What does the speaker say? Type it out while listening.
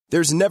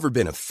There's never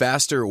been a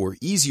faster or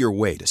easier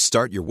way to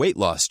start your weight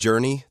loss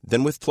journey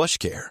than with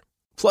PlushCare.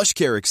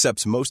 PlushCare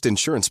accepts most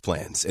insurance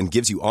plans and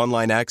gives you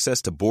online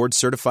access to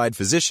board-certified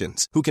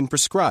physicians who can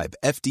prescribe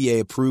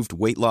FDA-approved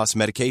weight loss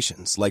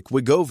medications like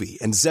Wegovy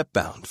and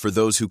Zepbound for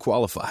those who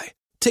qualify.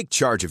 Take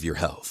charge of your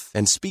health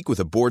and speak with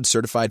a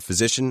board-certified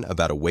physician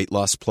about a weight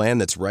loss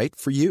plan that's right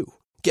for you.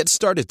 Get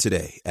started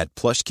today at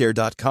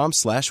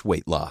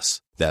plushcare.com/weightloss.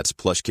 That's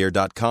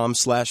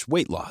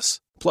plushcare.com/weightloss.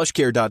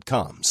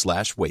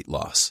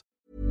 plushcare.com/weightloss.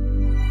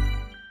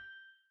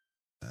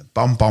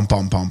 Bam.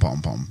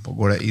 Och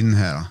går det in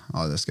här?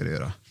 Ja, det ska det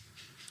göra.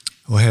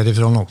 Och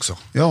härifrån också.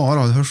 Ja,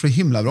 det hörs så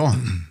himla bra.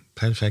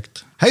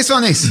 Perfekt. Hej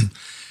Svennis!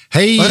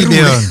 Hej Vad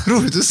Björn!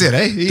 Roligt att se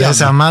dig igen.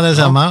 Detsamma. Ja.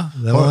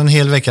 Det var en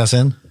hel vecka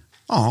sedan.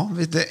 Ja,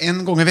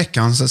 en gång i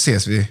veckan så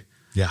ses vi.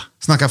 Ja.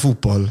 Snackar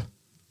fotboll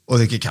och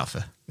dricker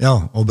kaffe.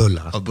 Ja, och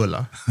bullar. Och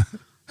bullar.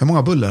 Hur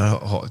många bullar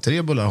har vi?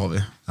 3 bullar har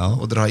vi. Ja.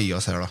 Och dra i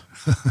oss här då.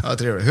 Ja,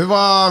 trevligt.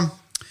 Vad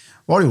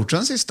har du gjort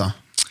sen sista?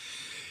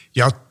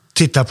 Jag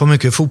tittar på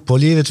mycket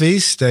fotboll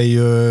givetvis. Det är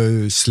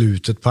ju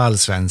slutet på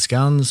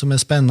Allsvenskan som är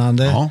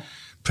spännande. Ja.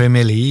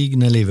 Premier League,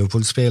 när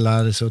Liverpool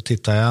spelar så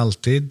tittar jag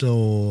alltid.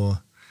 Och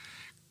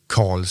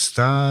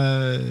Karlstad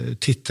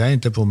tittar jag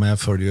inte på, men jag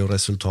följer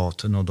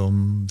resultaten och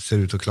de ser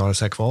ut att klara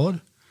sig kvar.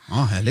 Ja,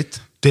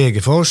 härligt.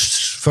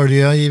 Degerfors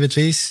följer jag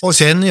givetvis. Och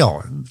sen,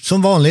 ja,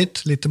 som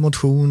vanligt, lite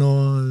motion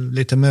och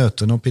lite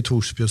möten uppe i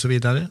Torsby och så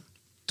vidare.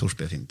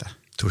 Torsby är fint det.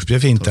 Torsby är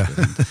fint det.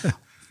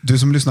 Du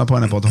som lyssnar på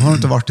den här podden, har du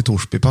inte varit i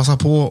Torsby, passa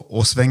på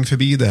och sväng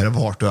förbi där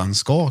vart du än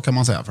ska, kan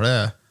man säga. För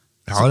det,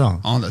 ja,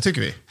 då. Ja, det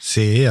tycker vi.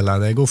 Se hela,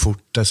 det går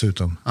fort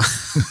dessutom.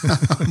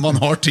 Man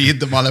har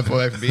tid om man är på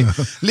väg förbi.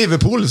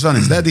 Liverpool,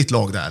 Svennis, det är ditt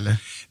lag där, eller?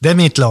 Det är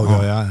mitt lag,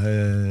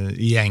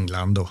 i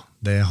England då.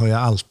 Det har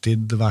jag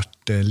alltid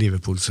varit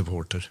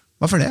Liverpool-supporter.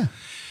 Varför det?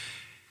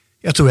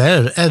 Jag tror det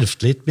är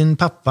ärftligt. Min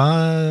pappa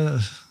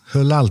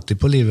höll alltid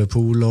på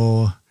Liverpool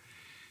och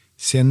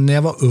sen när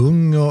jag var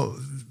ung och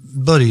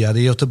började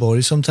i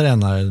Göteborg som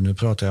tränare, nu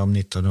pratar jag om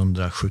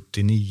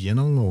 1979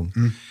 någon gång,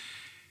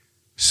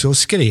 så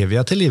skrev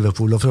jag till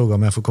Liverpool och frågade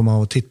om jag får komma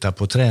och titta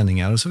på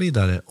träningar och så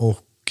vidare. Och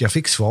jag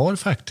fick svar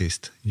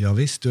faktiskt. Ja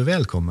visst, du är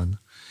välkommen.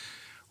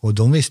 Och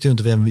de visste ju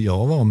inte vem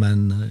jag var,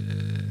 men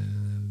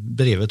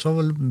brevet var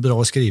väl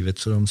bra skrivet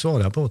så de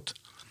svarade på det.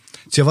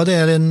 Så jag var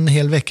där en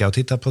hel vecka och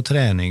tittade på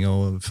träning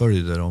och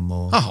följde dem.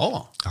 Och...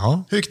 Jaha.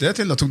 Ja. Hur gick det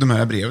till? Då tog du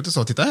med brevet och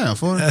sa, titta här, jag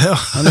får...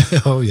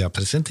 Ja, jag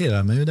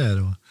presenterade mig ju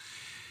där. Och...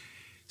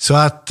 Så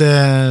att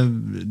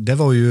det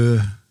var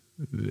ju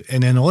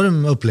en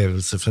enorm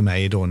upplevelse för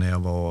mig då när jag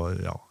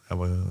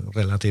var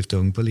relativt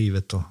ung på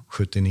livet då,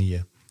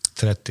 79,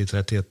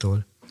 30-31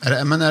 år.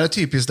 Men är det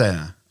typiskt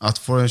det?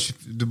 Att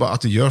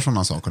du gör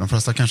sådana saker? De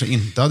flesta kanske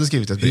inte hade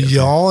skrivit ett brev.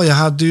 Ja, jag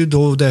hade ju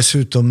då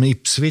dessutom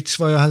Ipswich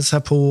var jag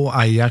hälsade på,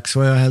 Ajax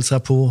var jag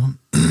hälsade på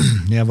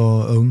när jag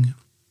var ung.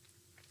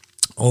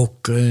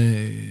 Och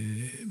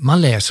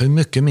man läser ju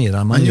mycket mer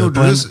än man men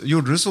gör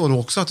gjorde du så då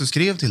också, att du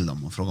skrev till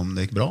dem och frågade om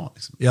det gick bra?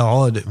 Liksom?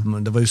 Ja,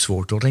 det var ju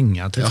svårt att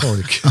ringa till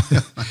folk.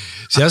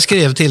 Så jag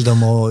skrev till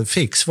dem och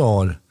fick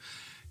svar.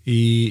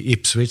 I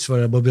Ipswich var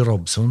det Bobby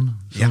Robson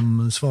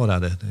som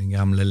svarade, den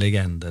gamla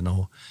legenden.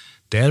 Och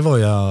där var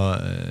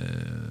jag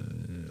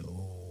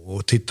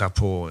och tittade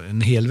på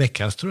en hel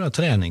veckas, tror jag,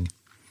 träning.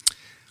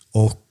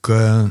 Och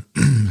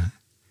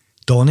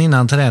dagen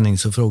innan träning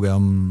så frågade jag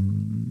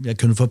om jag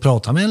kunde få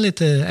prata med en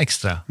lite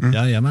extra.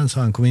 Jajamän, så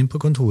han kom in på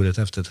kontoret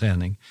efter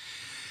träning.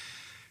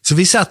 Så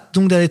vi satt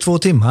nog där i 2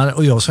 timmar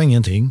och jag sa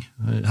ingenting.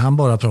 Han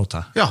bara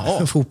pratade.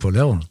 Jaha. Fotboll,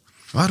 ja.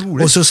 Vad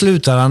roligt. Och så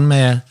slutar han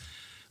med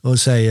och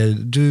säger,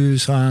 du,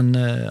 sa han,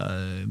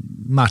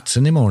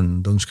 matchen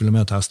imorgon, de skulle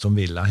möta Aston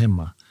Villa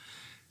hemma.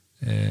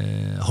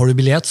 Har du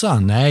biljett, sa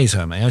han? Nej, sa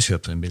jag, men jag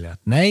köper en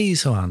biljett. Nej,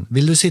 sa han,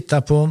 vill du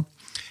sitta på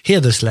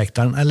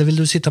hedersläktaren eller vill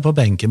du sitta på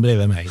bänken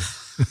bredvid mig?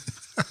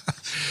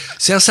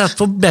 Så jag satt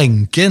på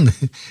bänken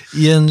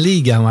i en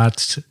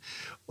ligamatch.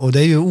 Och det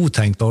är ju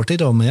otänkbart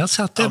idag, men jag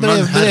satt där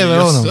bredvid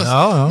honom.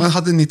 Ja. Men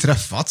hade ni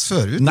träffats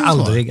förut? Nej,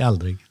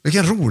 aldrig.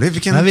 Vilken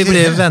rolig. Men vi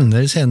blev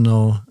vänner sen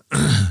och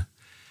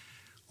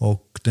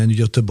när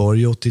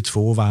Göteborg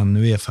 82 vann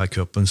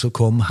UEFA-cupen så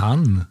kom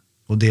han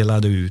och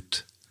delade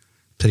ut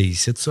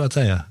priset, så att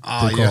säga.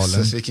 Pokalen.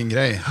 Jesus, vilken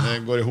grej. Det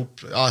går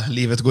ihop. Ja,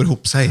 livet går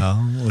ihop sig.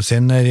 Ja, och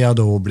sen när jag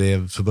då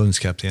blev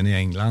förbundskapten i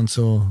England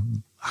så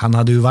han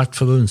hade ju varit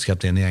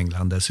förbundskapten i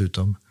England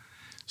dessutom.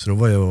 Så då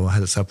var jag och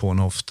hälsade på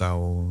honom ofta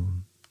och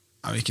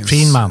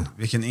fin man.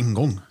 Vilken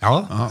ingång.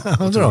 Ja,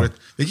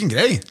 vilken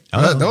grej.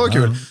 Ja, det var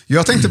kul.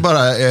 Jag tänkte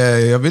bara,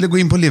 jag ville gå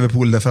in på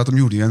Liverpool därför att de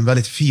gjorde ju en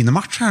väldigt fin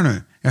match här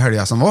nu i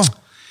helgen som var.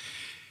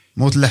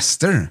 Mot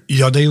Leicester.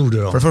 Ja, det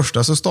gjorde de. För det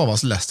första så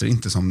stavas Leicester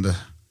inte som det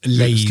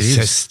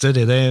Leicester,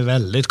 det är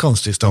väldigt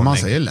konstig stavning. Man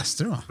säger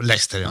Leicester, va?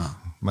 Leicester, ja.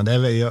 Men det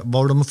är,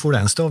 var de får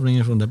den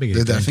stavningen från, det begriper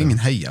jag inte. Det är därför ingen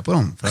hejar på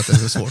dem, för att det är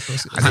så svårt.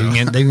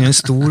 Det är ingen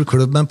stor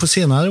klubb, men på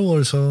senare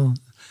år så...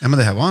 Ja, men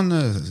det här var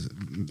en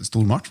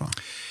stor match, va?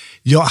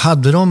 Ja,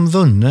 hade de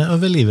vunnit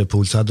över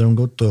Liverpool så hade de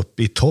gått upp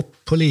i topp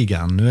på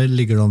ligan. Nu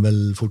ligger de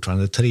väl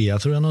fortfarande 3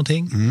 tror jag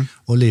någonting.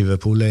 Och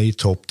Liverpool är i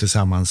topp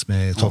tillsammans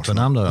med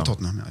Tottenham. Då.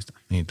 Tottenham, ja, just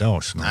det. Inte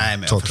Arsenal. Nej,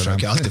 men jag Tottenham.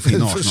 försöker alltid få in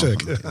Arsenal.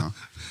 Försöker. Ja.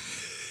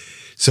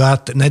 Så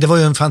att, nej, det var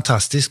ju en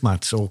fantastisk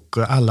match och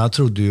alla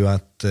trodde ju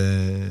att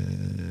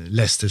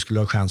Leicester skulle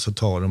ha chans att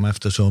ta dem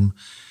eftersom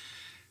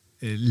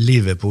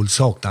Liverpool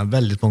saknar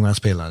väldigt många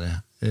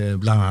spelare.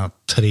 Bland annat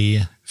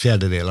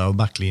 3/4 av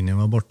backlinjen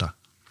var borta.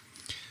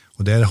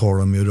 Och där har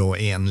de ju då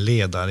en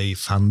ledare i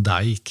Van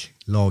Dijk,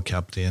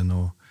 lagkapten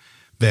och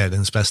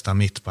världens bästa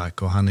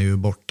mittback, och han är ju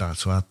borta,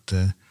 så att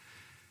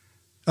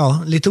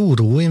ja, lite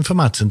oro inför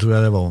matchen tror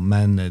jag det var,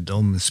 men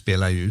de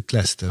spelar ju ut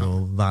Leicester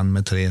och vann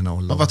med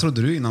 3-0. Vad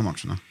trodde du innan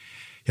matcherna?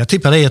 Jag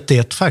tippade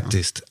 1-1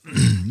 faktiskt.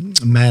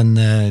 Men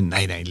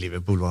nej,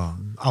 Liverpool var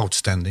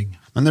outstanding.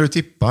 Men när du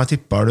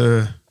tippar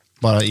du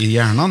bara i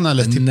hjärnan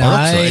eller tippar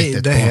nej, också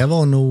 1-1 det här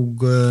var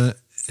nog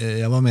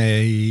jag var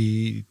med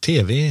i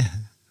tv.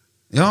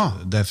 Ja.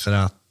 Därför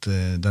att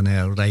den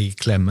här Ray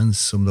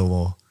Clemens som då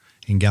var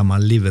en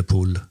gammal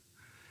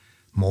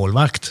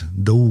Liverpool-målvakt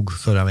dog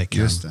förra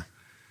veckan. Just det.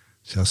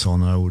 Så jag sa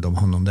några ord om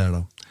honom där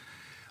då.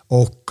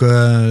 Och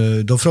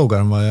då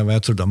frågade de vad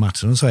jag trodde om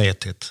matchen och sa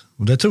 1-1.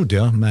 Och det trodde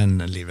jag, men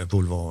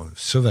Liverpool var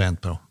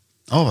suveränt bra.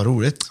 Ja, vad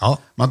roligt. Ja.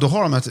 Men då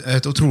har de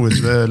ett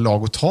otroligt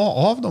lag att ta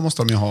av. Då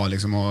måste de ju ha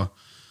liksom. Ja,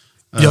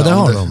 det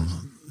har de.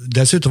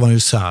 Dessutom var ju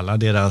Salah,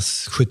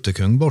 deras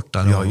skyttekung,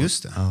 borta. Ja,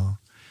 just det. Ja.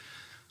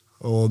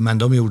 Men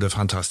de gjorde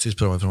fantastiskt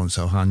bra ifrån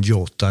sig. Och han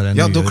Jota...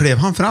 Ja, då klev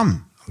han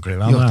fram.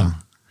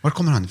 Var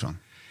kommer han ifrån?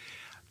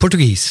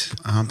 Portugis.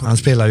 Han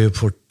spelar ju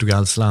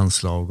Portugals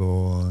landslag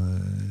och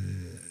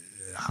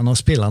han har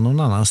spelat någon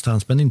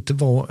annanstans, men inte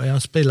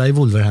jag spelar i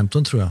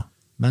Wolverhampton tror jag.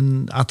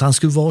 Men att han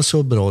skulle vara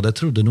så bra, det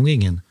trodde nog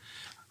ingen.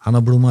 Han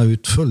har blommat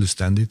ut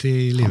fullständigt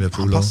i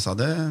Liverpool. Han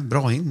passade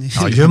bra in.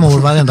 Ja, gör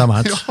mål varenda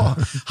match. Ja,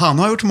 han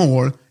har gjort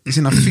mål i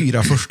sina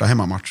 4 första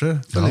hemmamatcher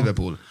för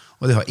Liverpool.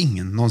 Och det har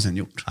ingen någonsin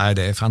gjort. Nej,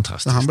 det är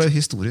fantastiskt. Så han blev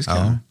historisk.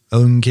 Ja.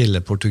 Ung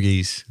kille,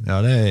 portugis.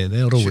 Ja, det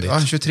är roligt.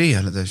 Ja, 23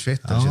 eller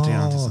 21 eller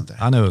 23. Sånt där.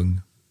 Han är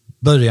ung.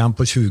 Början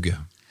på 20.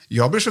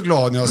 Jag blir så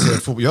glad när jag ser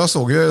fotboll. Jag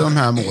såg ju de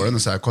här målen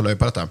och så här, kollade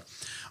på detta.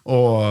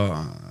 Och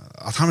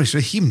att han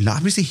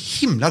blir så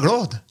himla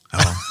glad.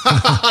 Ja.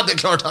 Det är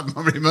klart att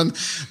man blir, men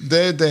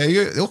det är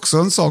ju också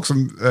en sak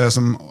som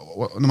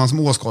när man som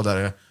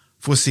åskådare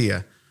får se.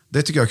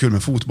 Det tycker jag är kul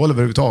med fotboll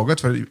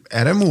överhuvudtaget. För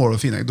är det mål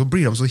och fina, då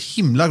blir de så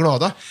himla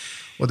glada.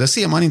 Och det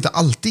ser man inte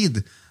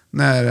alltid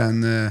när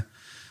en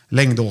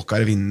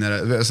längdåkare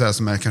vinner, så här,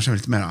 som är kanske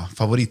lite mer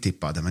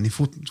favorittippade. Men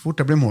fort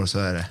det blir mål så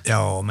är det.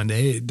 Ja, men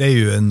det är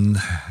ju en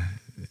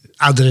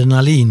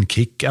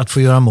adrenalinkick att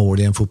få göra mål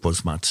i en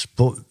fotbollsmatch.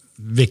 På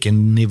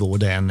vilken nivå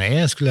det än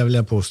är, skulle jag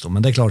vilja påstå.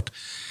 Men det är klart,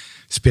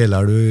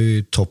 spelar du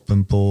i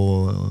toppen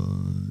på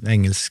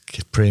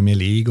engelsk Premier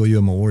League och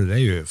gör mål, det är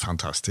ju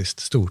fantastiskt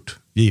stort,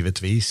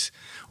 givetvis.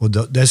 Och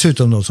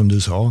dessutom då, som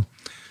du sa,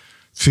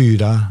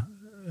 4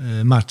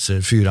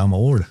 matcher, 4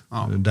 mål.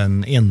 Ja.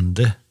 Den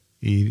enda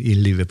i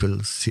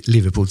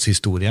Liverpools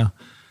historia.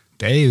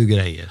 Det är ju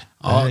grejer.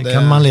 Ja, det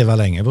kan man leva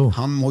länge på.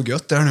 Han mår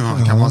gött där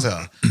nu, kan man säga.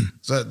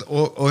 Så,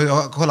 och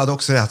jag kollade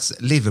också att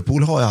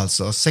Liverpool har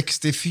alltså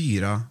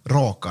 64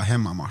 raka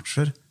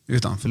hemmamatcher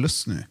utan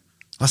förlust nu.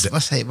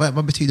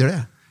 Vad betyder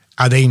det?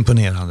 Ja, det är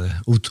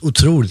imponerande.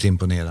 Otroligt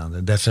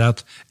imponerande. Därför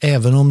att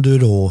även om du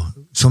då,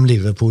 som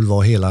Liverpool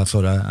var hela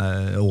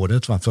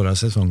förra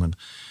säsongen,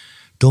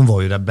 de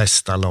var ju det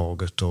bästa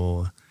laget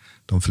och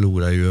de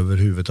förlorar ju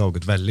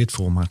överhuvudtaget väldigt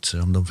få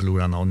matcher. Om de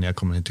förlorar någon, jag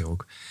kommer inte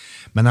ihåg.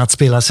 Men att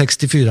spela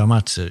 64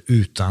 matcher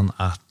utan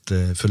att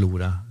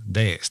förlora,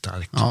 det är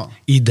starkt. Ja.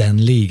 I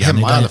den ligan,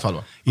 hemma i alla fall,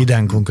 va? I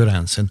den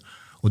konkurrensen.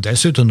 Och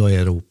dessutom då i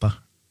Europa.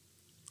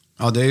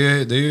 Ja, det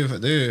är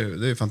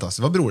ju fantastiskt.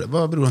 Vad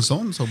beror en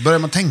sån? Så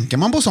tänker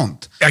man på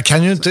sånt? Jag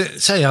kan ju inte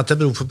säga att det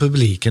beror på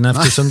publiken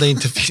eftersom det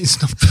inte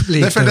finns någon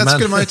publik. Nej, för det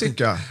skulle man ju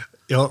tycka.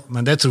 Ja,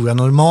 men det tror jag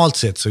normalt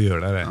sett så gör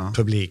det. Ja.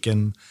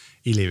 Publiken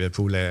i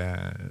Liverpool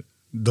är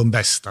de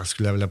bästa,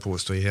 skulle jag vilja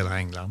påstå, i hela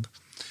England.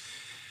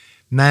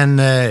 Men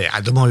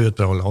de har ju ett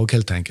bra lag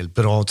helt enkelt.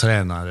 Bra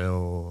tränare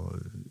och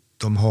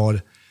de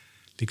har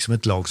liksom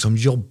ett lag som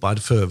jobbar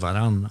för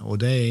varann. Och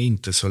det är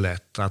inte så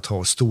lätt att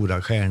ha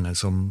stora stjärnor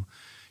som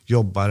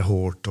jobbar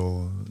hårt.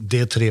 Och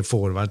de 3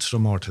 forwards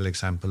de har till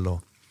exempel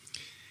då,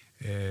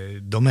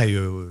 de är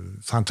ju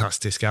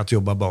fantastiska att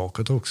jobba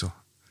bakåt också.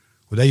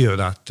 Och det gör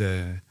att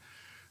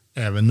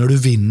även när du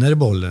vinner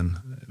bollen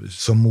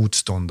som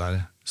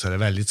motståndare så är det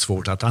väldigt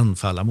svårt att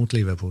anfalla mot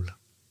Liverpool.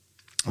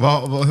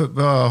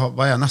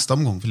 Vad är nästa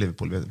omgång för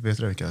Liverpool? Vet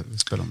du vilka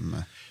spelar de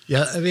med?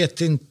 Jag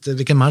vet inte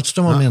vilken match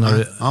de har, menar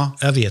du? Ja.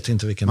 Jag vet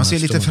inte vilken match. Man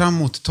ser lite fram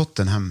emot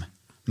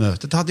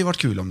Tottenham-mötet. Det hade ju varit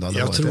kul om det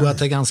hade varit. Jag tror att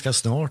det är ganska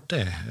snart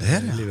det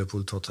är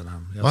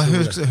Liverpool-Tottenham.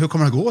 Hur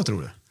kommer det gå,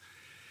 tror du?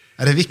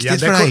 Är det viktigt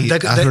för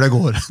dig hur det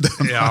går?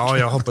 Ja,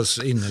 jag hoppas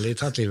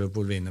innerligt att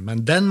Liverpool vinner.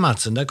 Men den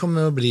matchen, där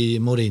kommer att bli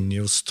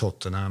Mourinhos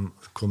Tottenham.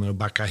 Kommer att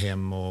backa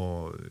hem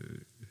och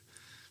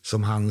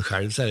som han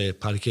själv säger,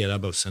 parkera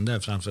bussen där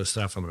framför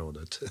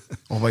straffområdet.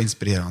 Och vad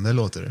inspirerande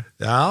låter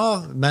det.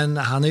 Ja, men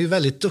han är ju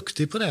väldigt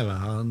duktig på det. Va?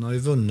 Han har ju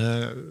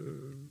vunnit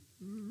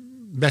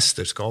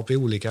mästerskap i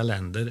olika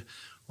länder.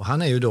 Och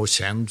han är ju då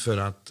känd för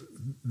att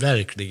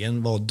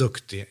verkligen vara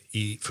duktig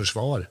i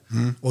försvar.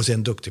 Och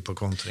sen duktig på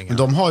kontringar. Men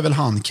de har ju väl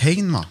han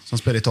Kane, va? Som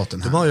spelar i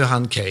Tottenham. De har ju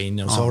han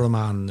Kane och så har de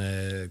han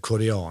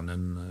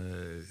koreanen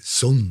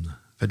Sun.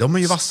 För de är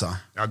ju vassa.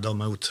 Ja,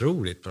 de är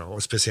otroligt bra.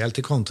 Och speciellt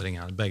i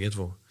kontringar, bägge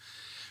två.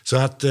 Så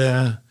att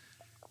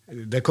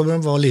det kommer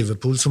att vara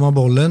Liverpool som har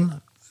bollen.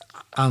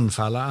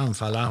 Anfalla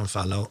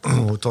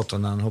och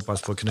Tottenham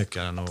hoppas på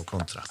knyckaren och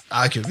kontra.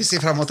 Ja, kul. Vi ser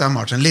fram emot den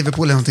matchen.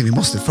 Liverpool är någonting vi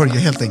måste följa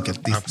helt enkelt.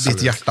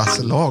 Ditt hjärtas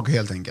lag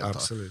helt enkelt.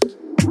 Absolut.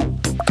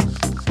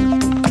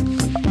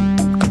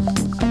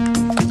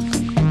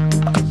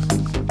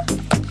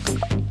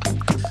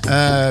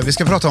 Vi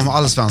ska prata om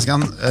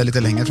Allsvenskan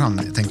lite längre fram,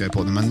 tänkte jag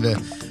på det, men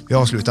vi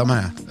avslutar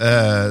med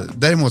det.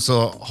 Däremot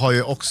så har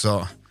ju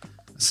också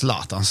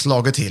Zlatan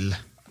slagit till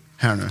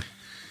här nu.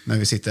 När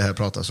vi sitter här och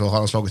pratar så har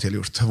han slagit till och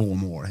gjort 2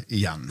 mål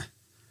igen.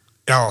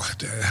 Ja,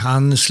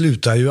 han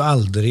slutar ju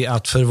aldrig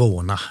att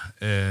förvåna,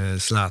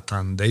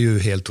 Zlatan. Det är ju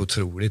helt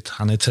otroligt.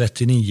 Han är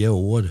 39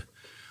 år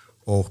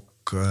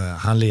och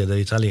han leder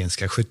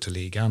italienska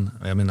skytteligan.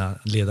 Jag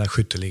menar, leder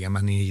skytteligan,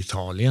 men i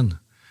Italien.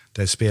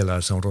 Där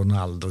spelare som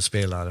Ronaldo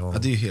spelar. Och ja,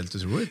 det är ju helt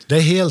otroligt. Det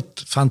är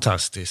helt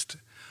fantastiskt.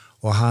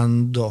 Och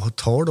han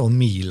tar då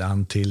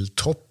Milan till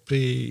topp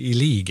i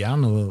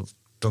ligan och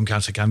de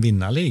kanske kan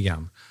vinna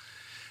ligan.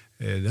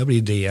 Det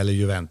blir det eller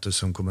Juventus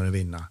som kommer att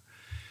vinna.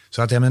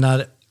 Så att jag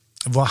menar,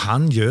 vad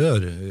han gör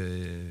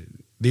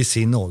vid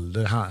sin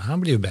ålder,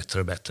 han blir ju bättre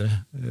och bättre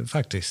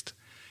faktiskt.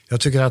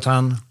 Jag tycker att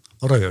han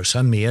rör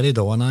sig mer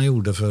idag än han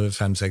gjorde för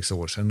 5-6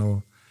 år sedan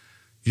och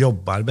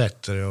jobbar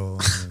bättre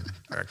och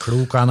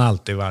klok har han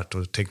alltid varit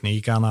och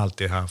teknik har han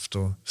alltid haft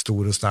och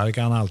stor och stark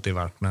har han alltid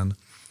varit, men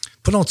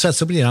på något sätt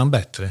så blir han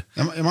bättre.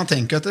 Ja, man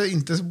tänker att det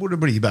inte borde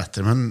bli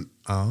bättre, men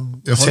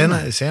ja.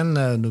 Sen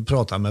när du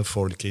pratar med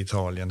folk i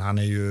Italien, han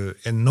är ju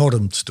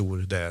enormt stor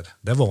där.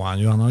 Det var han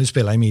ju. Han har ju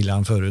spelat i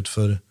Milan förut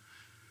för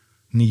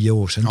 9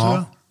 år sedan, tror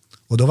jag.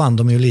 Och då vann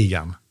de ju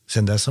ligan.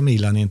 Sen dess har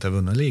Milan inte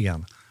vunnit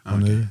ligan. Och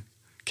nu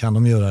kan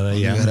de göra det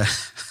igen.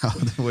 Ja,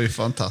 det var ju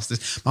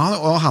fantastiskt. Men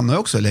han har ju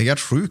också legat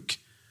sjuk.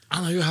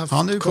 Han har ju haft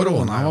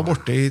corona. Han var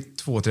borta i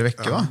 2-3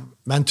 veckor, va?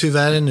 Men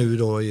tyvärr nu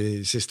då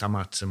i sista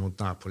matchen mot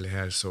Napoli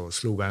här så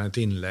slog han ett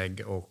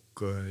inlägg och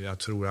jag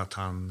tror att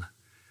han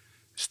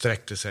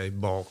sträckte sig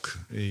bak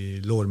i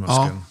lårmuskeln.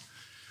 Ja.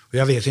 Och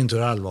jag vet inte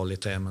hur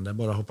allvarligt det är, men det är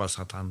bara att hoppas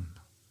att han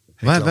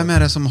Vem är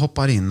det som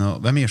hoppar in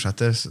och vem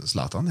ersätter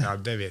Zlatan? Ja,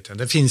 det vet jag.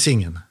 Det finns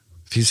ingen.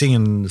 Det finns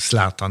ingen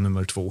Zlatan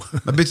nummer 2.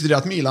 Men betyder det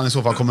att Milan i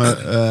så fall kommer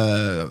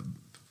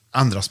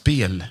ändra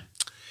spel?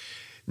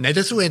 Nej,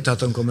 det tror jag inte att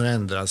de kommer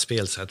ändra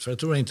spelsätt, för jag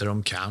tror inte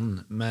de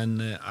kan.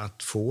 Men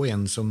att få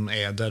en som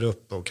är där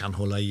uppe och kan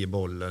hålla i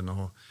bollen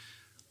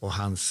och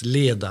hans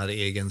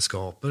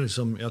ledaregenskaper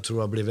som jag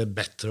tror har blivit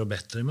bättre och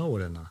bättre med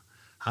åren.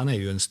 Han är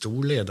ju en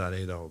stor ledare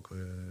idag,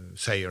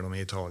 säger de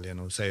i Italien,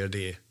 och säger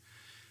det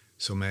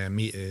som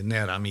är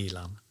nära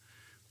Milan.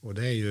 Och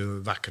det är ju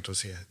vackert att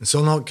se.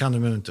 Så kan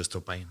de ju inte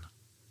stoppa in.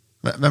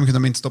 Vem kan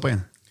de inte stoppa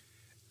in?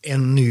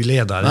 En ny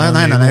ledare.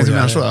 Nej, du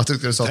menar så. Jag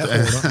tyckte du sa att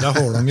det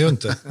har de ju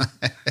inte.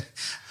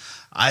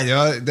 Nej,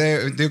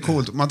 det är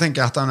coolt. Man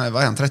tänker att han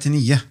är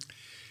 39.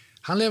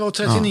 Han lever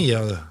 39.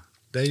 Ja.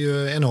 Det är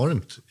ju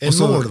enormt. En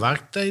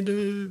målvakt är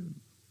ju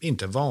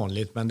inte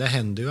vanligt, men det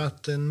händer ju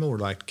att en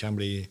målvakt kan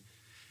bli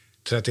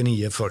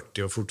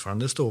 39-40 och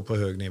fortfarande stå på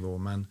hög nivå,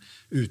 men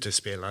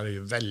utespelare är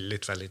ju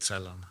väldigt, väldigt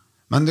sällan.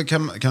 Men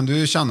kan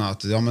du känna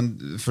att,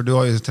 för du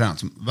har ju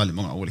tränat väldigt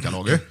många olika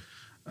lag,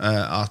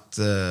 att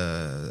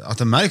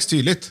det märks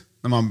tydligt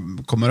när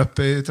man kommer upp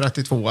i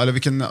 32,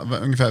 eller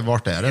ungefär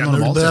vart är det normalt?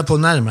 När du börjar på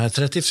närmare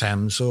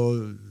 35 så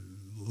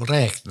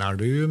räknar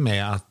du ju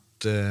med att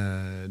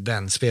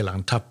den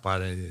spelaren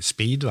tappar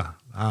speed, va?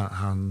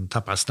 Han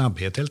tappar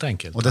snabbhet helt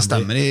enkelt. Och det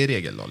stämmer i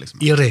regel då?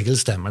 Liksom. I regel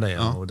stämmer det,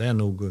 ja. Och det är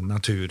nog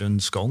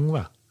naturens gång,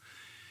 va?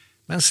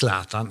 Men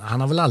Zlatan,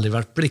 han har väl aldrig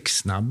varit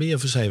blixtsnabb i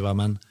och för sig, va?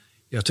 Men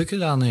jag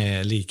tycker att han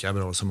är lika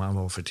bra som han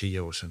var för 10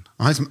 år sedan.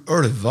 Han är som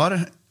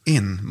ölvar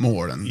in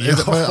målen.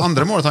 Ja.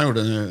 Andra målet han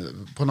gjorde nu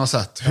på något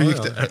sätt. Hur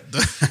gick det?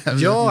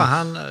 Ja,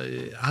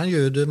 han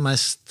gör de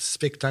mest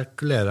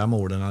spektakulära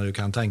målen du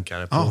kan tänka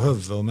dig. På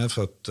huvud och med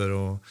fötter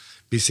och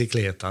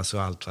bicykletas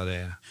och allt vad det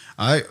är.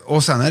 Nej,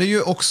 och sen är det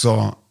ju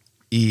också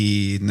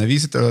när vi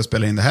sitter och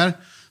spelar in det här,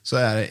 så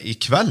är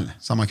det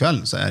samma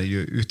kväll så är det ju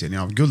utdelning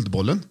av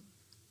Guldbollen.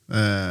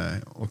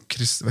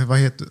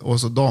 Och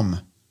så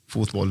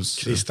damfotbolls...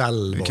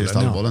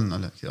 Kristallbollen.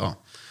 Eller, ja,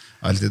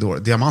 lite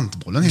dåligt.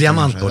 Diamantbollen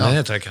heter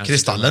heter det kanske.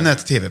 Kristallen är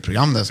ett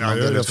tv-program där som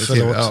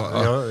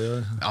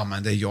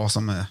men det är jag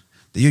som är...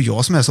 Det är ju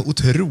jag som är så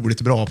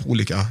otroligt bra på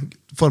olika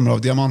former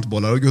av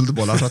diamantbollar och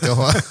guldbollar så att jag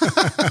har...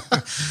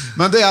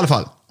 Men det är i alla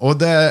fall. Och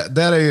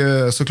där är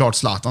ju såklart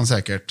Zlatan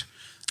säkert.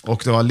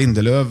 Och det var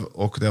Lindelöf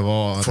och det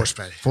var...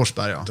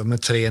 Forsberg, ja. De är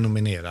 3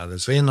 nominerade,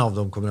 så en av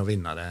dem kommer att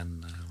vinna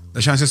den.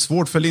 Det känns ju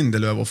svårt för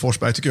Lindelöf och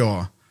Forsberg, tycker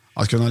jag.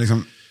 Att kunna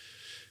liksom...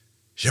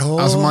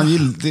 Ja, Alltså han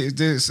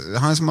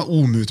är som en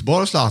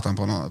omutbar Zlatan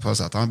på något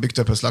sätt. Han har byggt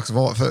upp ett slags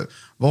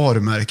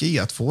varumärke i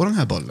att få den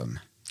här bollen.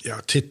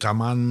 ja, tittar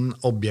man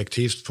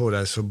objektivt på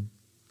det så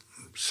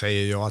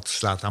säger jag att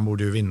Zlatan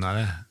borde ju vinna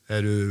det.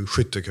 Är du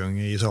skyttekung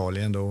i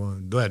Italien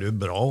då är du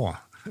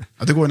bra.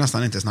 Ja, det går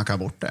nästan inte att snacka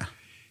bort det.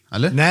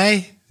 Eller?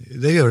 Nej,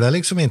 det gör det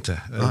liksom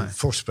inte. Nej.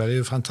 Forsberg är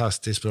ju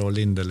fantastiskt bra,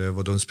 Lindelöf,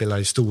 och de spelar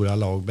i stora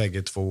lag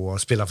bägge två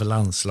och spelar för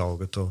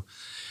landslaget. Och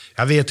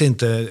jag vet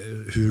inte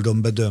hur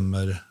de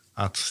bedömer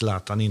att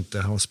Zlatan inte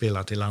har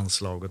spelat i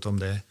landslaget, om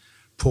det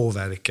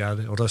påverkar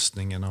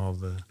röstningen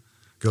av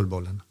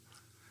Guldbollen.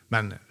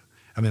 Men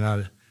jag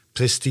menar,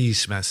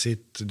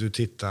 prestigemässigt, du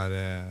tittar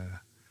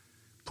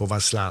på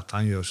vad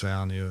Zlatan gör, så är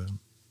han ju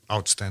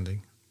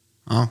outstanding.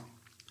 Ja.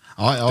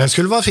 Ja. Det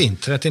skulle vara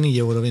fint,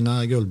 39 år att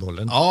vinna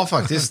Guldbollen. Ja,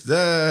 faktiskt.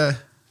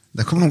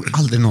 Det kommer nog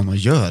aldrig någon att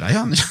göra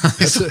igen.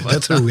 Det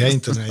tror jag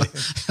inte, nej.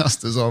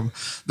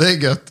 Det är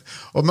gött.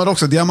 Men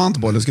också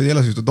diamantbollen ska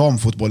delas ut, och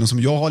damfotbollen som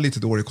jag har lite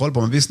dålig koll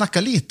på. Men vi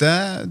snackar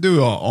lite, du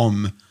och jag,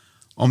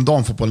 om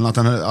damfotbollen, att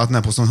den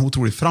är på sån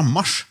otrolig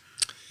frammarsch.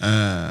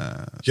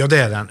 Ja, det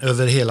är den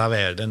över hela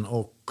världen,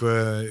 och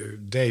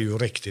det är ju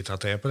riktigt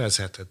att det är på det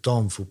sättet.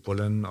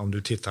 Damfotbollen, om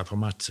du tittar på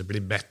matcher,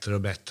 blir bättre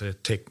och bättre,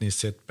 tekniskt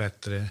sett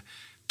bättre,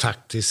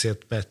 taktiskt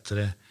sett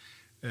bättre.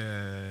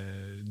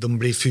 De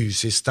blir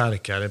fysiskt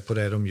starkare på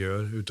det de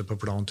gör ute på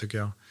plan, tycker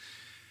jag.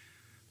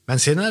 Men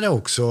sen är det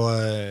också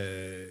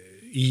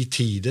i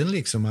tiden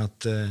liksom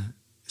att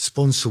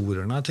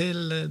sponsorerna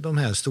till de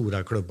här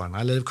stora klubbarna,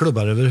 eller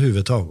klubbar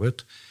överhuvudtaget,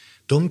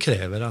 de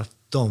kräver att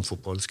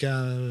damfotboll ska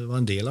vara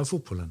en del av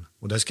fotbollen.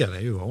 Och det ska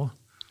det ju vara.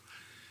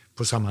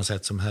 På samma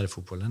sätt som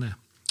herrfotbollen är.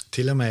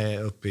 Till och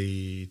med uppe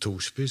i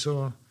Torsby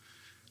så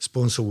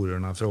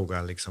sponsorerna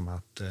frågar liksom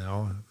att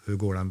ja, hur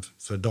går den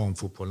för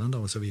damfotbollen då,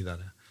 och så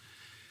vidare.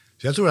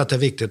 Så jag tror att det är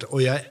viktigt,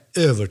 och jag är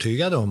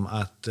övertygad om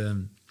att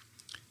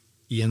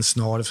i en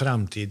snar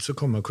framtid så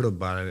kommer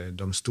klubbar,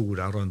 de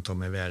stora runt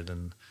om i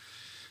världen,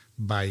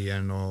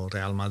 Bayern och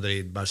Real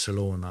Madrid,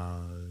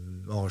 Barcelona,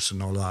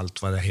 Arsenal och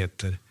allt vad det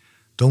heter,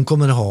 de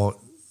kommer att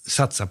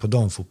satsa på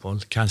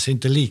damfotboll. Kanske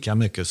inte lika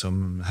mycket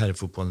som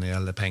herrfotboll när det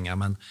gäller pengar,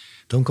 men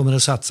de kommer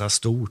att satsa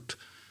stort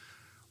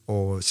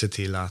och se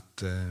till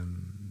att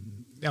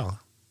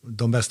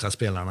de bästa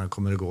spelarna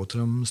kommer att gå till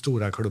de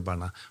stora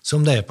klubbarna,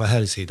 som det är på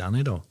herrsidan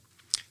idag.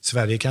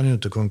 Sverige kan ju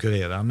inte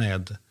konkurrera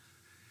med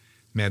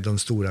de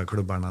stora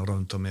klubbarna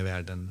runt om i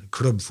världen.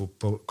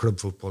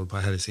 Klubbfotboll på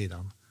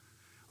herrsidan.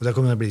 Och det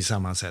kommer att bli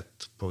samma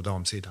sätt på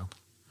damsidan.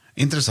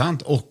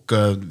 Intressant, och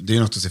det är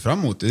något att se fram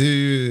emot. Det är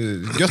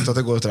ju gött att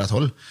det går åt rätt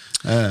håll.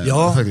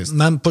 Ja, faktiskt.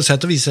 men på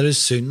sätt och vis är det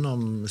synd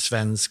om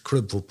svensk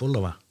klubbfotboll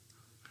då, va?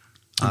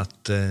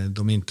 Att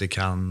de inte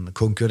kan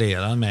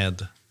konkurrera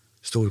med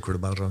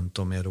storklubbar runt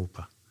om i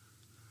Europa.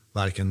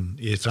 Varken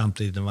i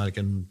framtiden,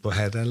 varken på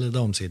herr- eller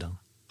damsidan.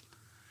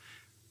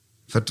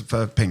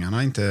 För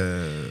pengarna inte...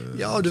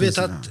 Ja, du vet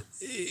att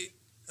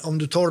om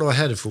du tar då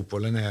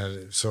herrfotbollen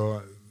här,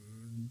 så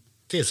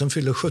det som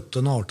fyller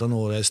 17-18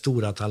 år är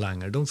stora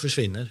talanger. De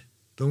försvinner.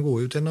 De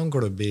går ju till någon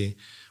klubb i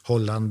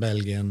Holland,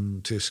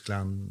 Belgien,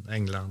 Tyskland,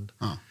 England.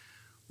 Ja.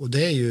 Och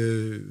det är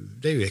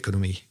ju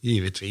ekonomi,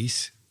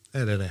 givetvis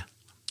är det.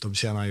 De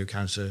tjänar ju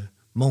kanske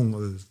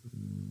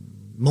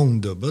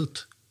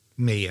mångdubbelt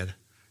mer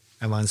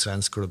än vad en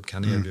svensk klubb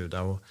kan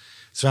erbjuda. Och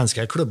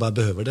svenska klubbar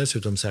behöver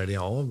dessutom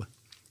sälja av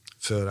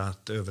för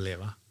att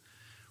överleva.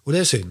 Och det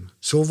är synd.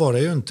 Så var det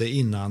ju inte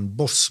innan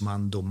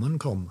Bosman-domen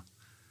kom.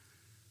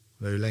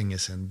 Det är ju länge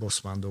sedan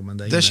Bosman-domen.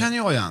 Det känner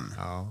jag igen.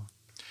 Ja.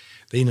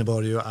 Det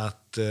innebar ju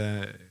att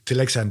till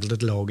exempel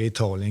ett lag i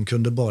Italien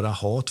kunde bara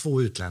ha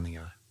 2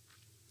 utlänningar.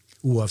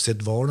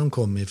 Oavsett var de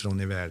kom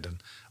ifrån i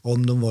världen.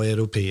 Om de var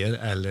europeer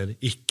eller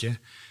icke,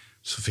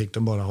 så fick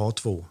de bara ha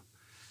 2.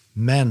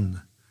 Men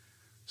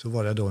så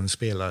var det då en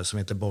spelare som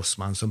heter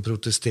Bosman som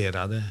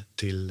protesterade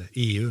till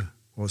EU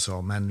och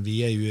sa, men vi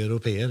är ju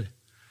europeer.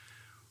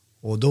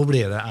 Och då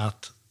blev det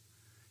att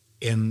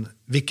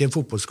vilken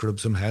fotbollsklubb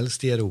som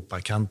helst i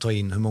Europa kan ta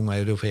in hur många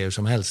europeer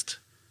som helst.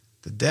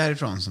 Det är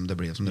därifrån som det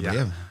blev som det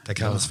blev. Det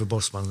kallas för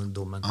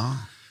Bosman-domen. Ja.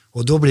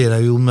 Och då blev det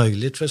ju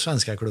omöjligt för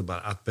svenska klubbar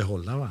att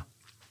behålla, va?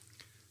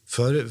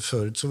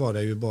 Förut så var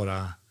det ju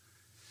bara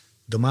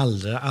de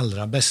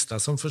allra bästa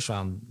som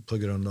försvann på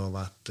grund av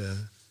att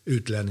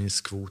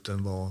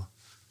utlänningskvoten var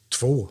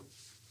 2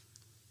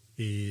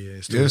 i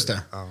Just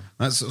det. Ja.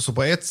 Men så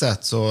på ett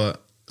sätt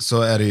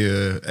så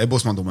är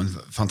Bosman-domen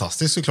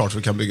fantastisk såklart, för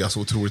vi kan bygga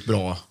så otroligt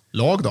bra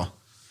lag då.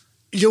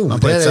 Jo, men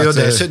på det ett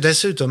är sätt ju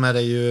dessutom är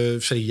det ju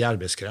fri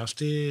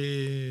arbetskraft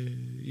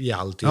i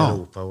allt i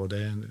Europa, och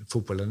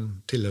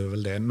fotbollen tillhör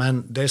väl det.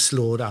 Men det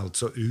slår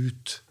alltså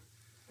ut.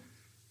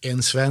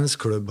 En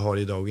svensk klubb har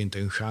idag inte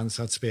en chans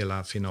att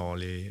spela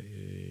final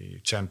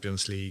i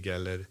Champions League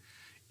eller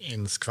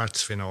ens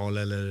kvartsfinal,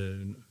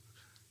 eller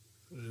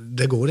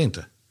det går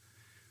inte.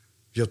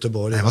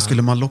 Göteborg. Nej, vad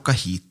skulle man locka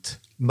hit?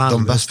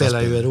 Malmö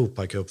spelar ju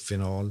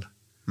Europacupfinal.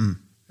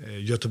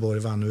 Göteborg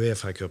vann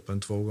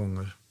UEFA-cupen 2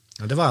 gånger.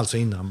 Ja, det var alltså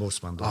innan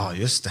Bosman. Ja,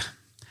 just det.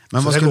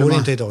 Men så vad det skulle går man...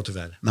 inte idag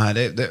tyvärr. Nej,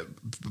 det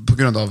på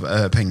grund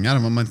av pengar.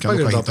 Man inte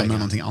kan åka hit med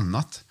någonting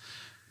annat.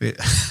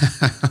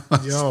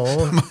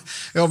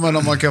 Ja, men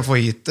om man kan få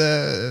hit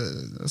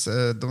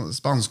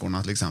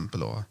spanskorna till exempel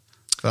då.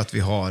 För att vi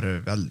har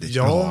väldigt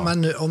bra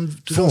men om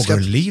du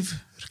fågelliv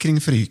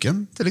kring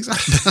Fryken till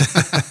exempel.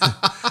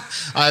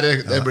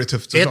 Nej, det blir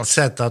tufft såklart. Ett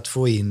sätt att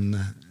få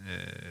in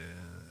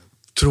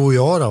tror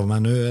jag då,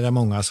 men nu är det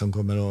många som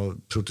kommer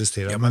att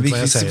protestera. Ja, men vi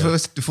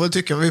får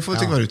tycka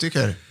vad du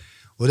tycker.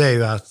 Och det är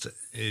ju att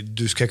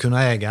du ska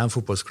kunna äga en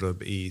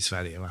fotbollsklubb i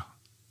Sverige, va?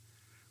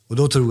 Och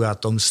då tror jag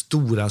att de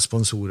stora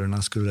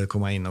sponsorerna skulle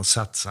komma in och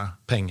satsa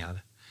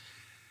pengar.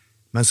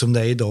 Men som det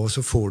är idag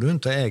så får du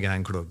inte äga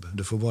en klubb.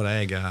 Du får bara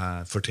äga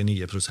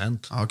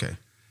 49%. Okay.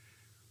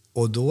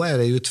 Och då är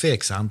det ju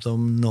tveksamt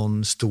om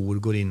någon stor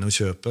går in och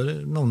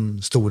köper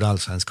någon stor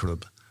allsvensk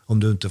klubb. Om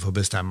du inte får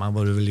bestämma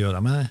vad du vill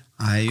göra med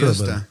klubben.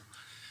 Just det.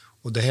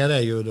 Och det här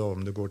är ju då,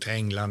 om du går till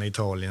England,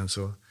 Italien,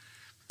 så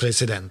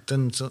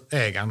presidenten, så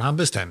ägaren, han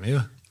bestämmer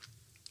ju.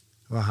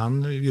 Och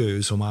han gör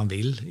ju som han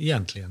vill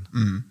egentligen.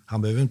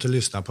 Han behöver inte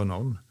lyssna på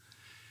någon.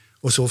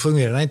 Och så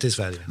fungerar det inte i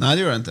Sverige. Nej,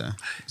 det gör det inte.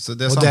 Så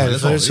det är och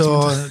därför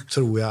så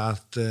tror jag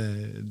att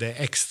det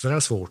är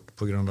extra svårt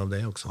på grund av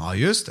det också. Ja,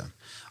 just det.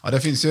 Ja,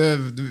 det finns ju,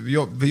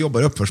 vi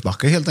jobbar i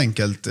uppförsbacke helt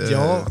enkelt.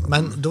 Ja,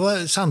 men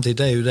då, samtidigt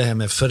är ju det här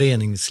med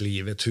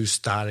föreningslivet, hur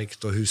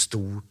starkt och hur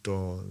stort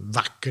och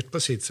vackert på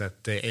sitt sätt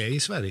det är i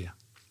Sverige.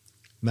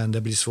 Men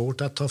det blir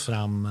svårt att ta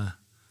fram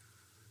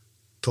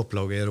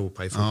topplag i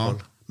Europa i fotboll.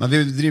 Ja, men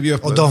vi driver ju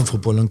upp... Och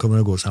damfotbollen kommer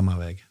att gå samma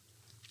väg.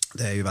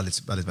 Det är ju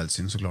väldigt, väldigt, väldigt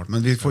synd såklart.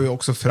 Men vi får ju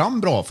också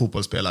fram bra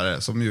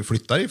fotbollsspelare som ju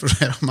flyttar i för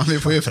sig. Men vi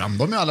får ju fram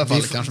dem i alla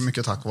fall, kanske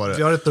mycket tack vare...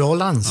 Vi har ett bra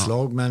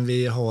landslag, men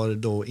vi har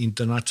då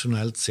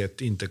internationellt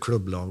sett inte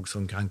klubblag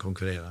som kan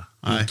konkurrera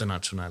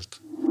internationellt.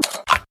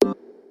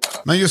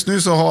 Men just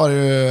nu så har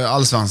ju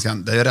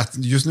allsvenskan,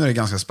 just nu är det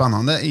ganska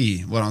spännande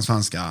i våran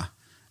svenska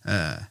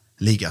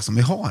liga som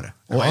vi har.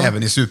 Och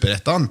även i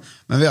superettan.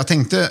 Men jag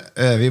tänkte,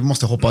 vi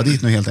måste hoppa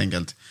dit nu helt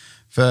enkelt.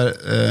 För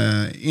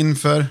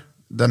inför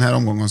den här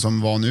omgången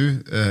som var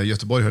nu,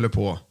 Göteborg höll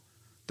på.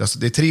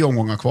 Det är 3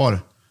 omgångar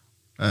kvar.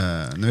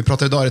 När vi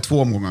pratar idag är det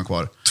 2 omgångar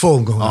kvar. 2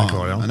 omgångar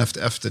kvar, ja. Men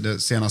efter den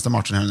senaste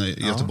matchen här nu,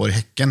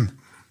 Göteborg-Häcken.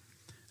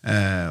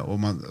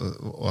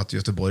 Och att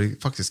Göteborg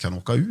faktiskt kan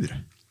åka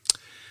ur.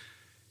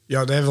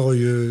 Ja, det var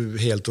ju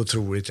helt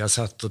otroligt. Jag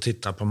satt och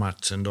tittade på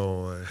matchen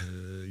då,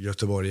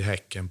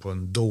 Göteborg-Häcken på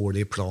en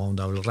dålig plan.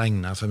 Det har väl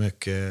regnat för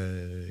mycket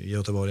i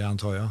Göteborg,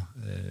 antar jag.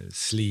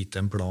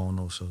 Sliten plan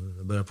och så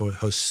börjar på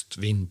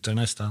vinter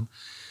nästan.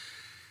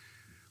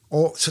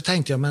 Och så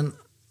tänkte jag, men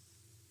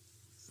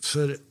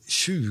för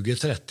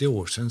 20-30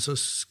 år sedan så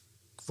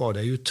var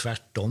det ju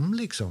tvärtom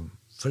liksom.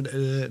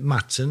 För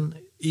matchen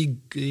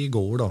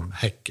igår då,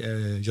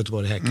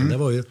 Göteborg-Häcken, det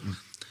var ju...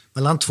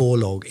 mellan 2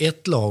 lag.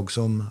 Ett lag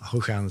som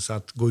har chans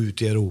att gå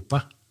ut i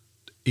Europa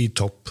i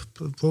topp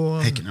på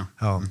Häcken,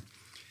 ja.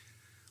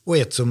 Och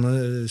ett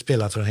som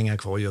spelar för att hänga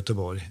kvar i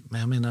Göteborg. Men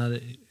jag menar,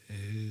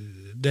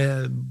 det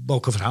är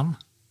bak och fram.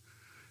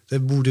 Det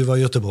borde ju vara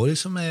Göteborg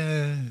som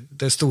är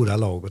det stora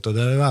laget, och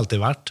det har det alltid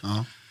varit.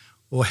 Ja.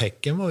 Och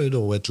Häcken var ju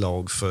då ett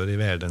lag för i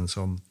världen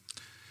som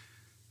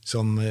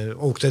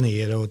åkte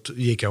ner och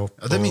gick upp.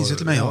 Ja, det minns jag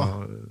till mig.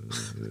 Ja.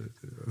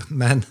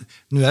 Men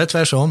nu är det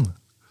tvärsom.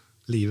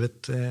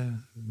 Livet är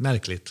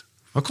märkligt.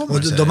 Vad kommer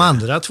och det sig? De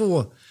andra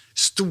 2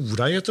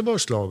 stora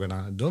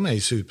Göteborgslagarna, de är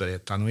i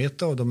superettan, och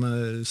ett av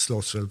dem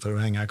slåss väl för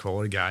att hänga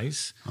kvar,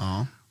 Gais.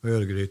 Ja. Och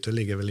Örgryte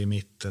ligger väl i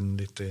mitten,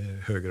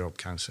 lite högre upp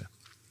kanske.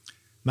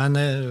 Men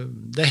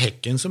det är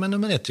Häcken som är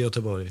nummer 1 i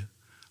Göteborg.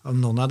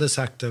 Om någon hade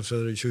sagt det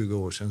för 20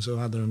 år sedan så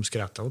hade de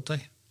skrattat åt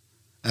dig.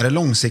 Är det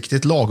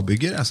långsiktigt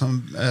lagbygge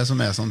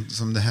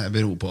som det här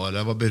beror på?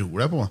 Eller vad beror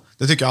det på?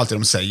 Det tycker jag alltid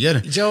de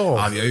säger.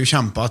 Ja, vi har ju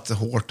kämpat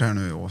hårt här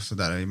nu och så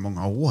där i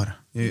många år.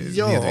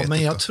 Ja,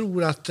 men jag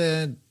tror att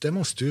det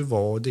måste ju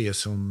vara det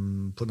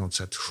som på något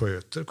sätt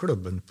sköter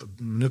klubben.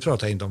 Nu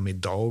pratar jag inte om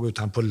idag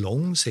utan på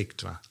lång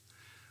sikt. Va?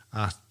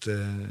 Att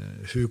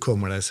hur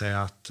kommer det sig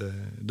att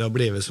det har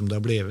blivit som det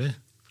har blivit?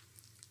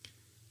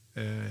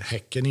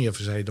 Häcken i och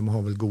för sig, de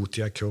har väl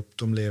Gothia Cup,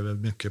 de lever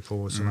mycket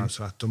på sådana,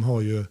 så att de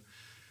har ju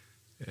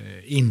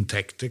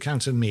intäkter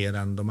kanske mer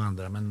än de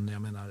andra, men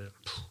jag menar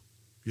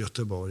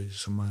Göteborg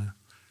som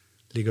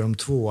ligger de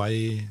 2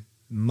 i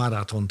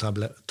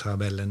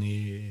maratontabellen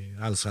i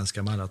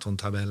allsvenska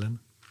maratontabellen.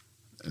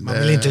 Man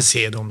vill inte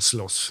se dem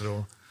slåss för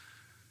att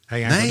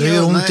hänga. Nej, det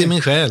är ont i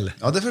min själ.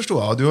 Ja, det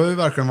förstår jag. Du har ju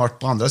verkligen varit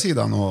på andra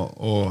sidan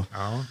och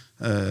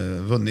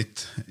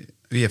vunnit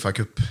UEFA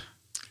Cup.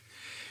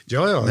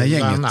 Ja, jag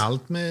vann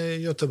allt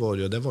med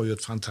Göteborg och det var ju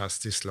ett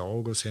fantastiskt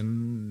lag, och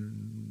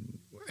sen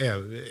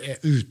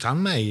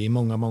utan mig i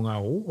många, många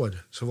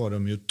år så var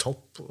de ju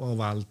topp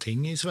av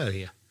allting i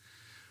Sverige.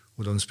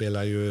 Och de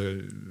spelar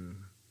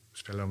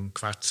de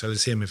kvarts eller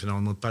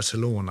semifinal mot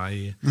Barcelona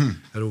i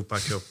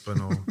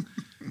Europacupen, och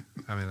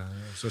jag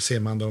menar, så ser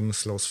man dem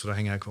slåss för att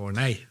hänga kvar.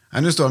 Nej.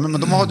 Nu står det,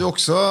 men de hade ju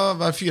också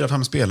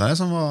 4-5 spelare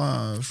som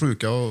var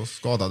sjuka och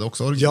skadade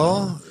också.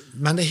 Ja,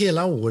 men det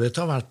hela året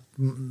har varit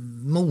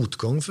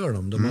motgång för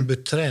dem. De har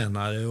bytt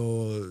tränare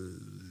och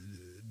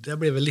det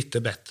blev väl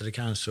lite bättre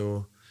kanske.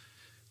 Och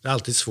det är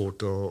alltid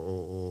svårt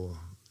att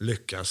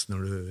lyckas när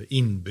du är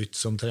inbytt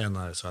som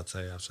tränare så att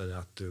säga. Så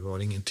att du har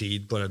ingen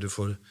tid på det. Du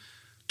får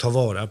ta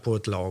vara på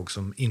ett lag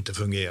som inte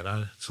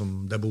fungerar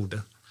som det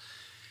borde.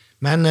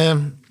 Men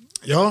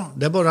ja,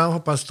 det är bara att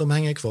hoppas de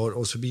hänger kvar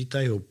och så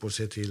bita ihop och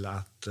se till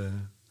att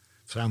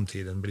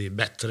framtiden blir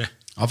bättre.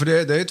 Ja, för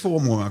det är 2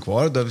 månader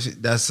kvar.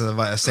 Det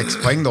är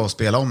 6 poäng då att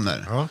spela om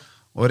där. Ja.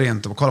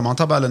 Och kollar man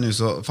tabellen nu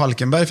så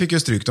Falkenberg fick ju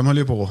stryk. De höll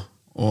ju på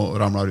och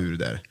ramlar ur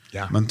där.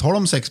 Ja. Men tar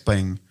de 6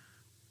 poäng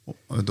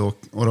och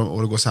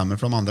det går sämre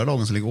för de andra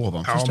lagen som ligger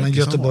ovanför. Ja, men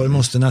Göteborg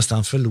måste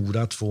nästan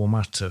förlora 2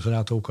 matcher för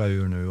att åka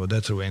ur nu och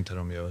det tror jag inte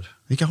de gör.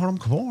 Vilka har de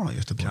kvar då,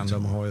 Göteborg? Kan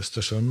de ha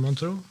Östersund, man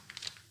tror?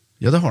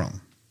 Ja, det har de.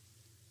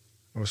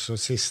 Och så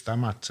sista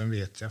matchen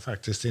vet jag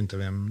faktiskt inte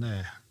vem det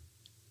är.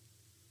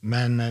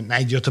 Men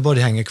nej, Göteborg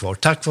hänger kvar.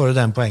 Tack vare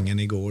den poängen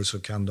igår så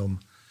kan de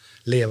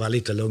leva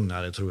lite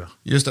lugnare, tror jag.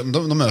 Just det,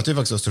 de möter ju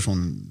faktiskt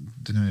Östersund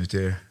nu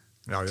till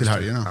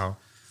helgen. Ja.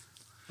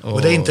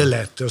 Och det är inte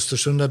lätt.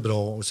 Östersund är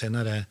bra och sen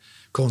är det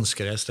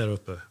konstgräs där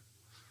uppe.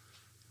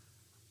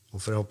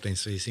 Och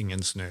förhoppningsvis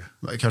ingen snö.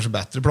 Kanske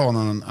bättre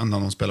plan än när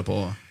de spelar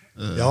på...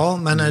 Ja,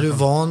 men är du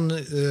van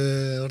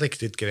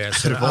riktigt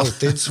gräs så är det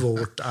alltid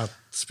svårt att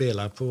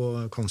spela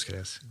på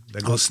konstgräs.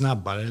 Det går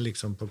snabbare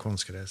liksom på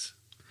konstgräs.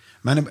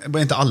 Men är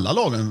inte alla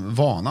lagen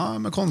vana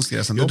med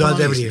konstgräsen? Jo,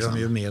 det blir de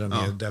ju mer och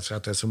mer därför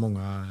att det är så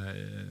många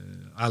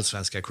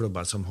allsvenska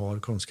klubbar som har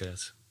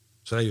konstgräs.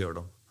 Så det gör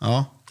de.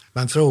 Ja.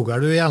 Men frågar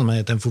du i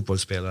allmänhet en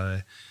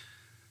fotbollsspelare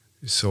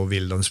så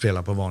vill de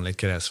spela på vanligt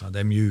gräs. Va? Det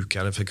är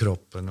mjukare för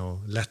kroppen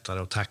och lättare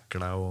att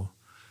tackla och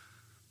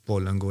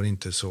bollen går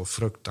inte så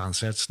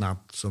fruktansvärt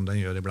snabbt som den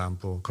gör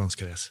ibland på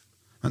konstgräs.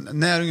 Men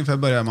när ungefär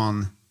börjar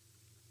man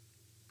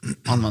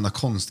använda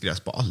konstgräs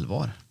på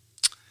allvar?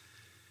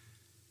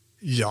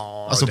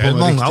 Ja, alltså det är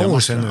många år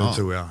sedan nu ja.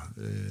 tror jag.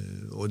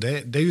 Och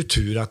det är ju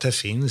tur att det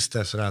finns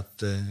därför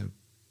att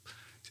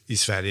i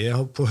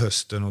Sverige på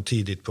hösten och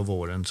tidigt på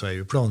våren så är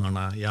ju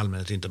planerna i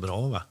allmänhet inte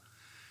bra, va?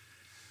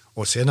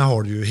 Och sen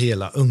har du ju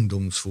hela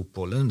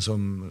ungdomsfotbollen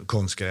som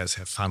konstgräs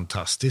är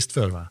fantastiskt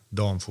för, va?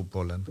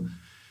 Damfotbollen.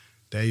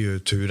 Det är ju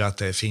tur att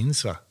det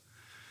finns, va?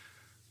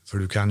 För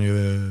du kan ju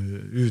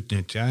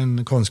utnyttja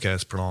en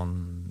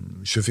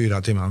konstgräsplan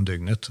 24 timmar om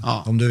dygnet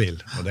om du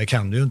vill. Och det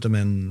kan du ju inte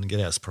med en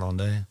gräsplan.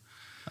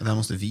 Den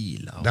måste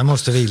vila. Den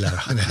måste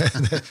vila.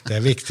 Det är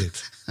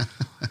viktigt.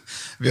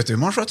 Vet du hur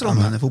man sköter om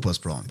en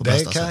fotbollsplan på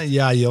bästa sätt?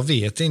 Ja, jag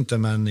vet inte,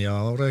 men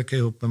jag röker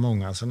ihop med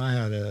många såna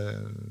här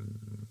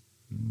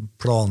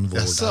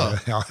planvårdare.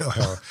 Ja.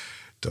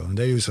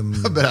 Det är ju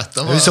som,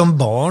 som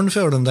barn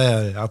för dem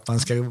där, att man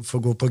ska få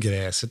gå på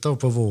gräset då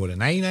på våren.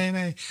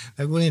 Nej,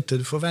 det går inte.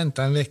 Du får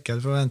vänta en vecka,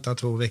 du får vänta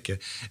 2 veckor.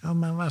 Ja,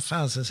 men vad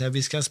fan, så säger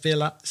vi ska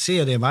spela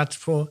seriematch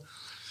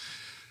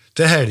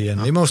till helgen.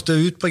 Ja. Vi måste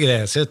ut på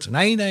gräset.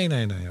 Nej.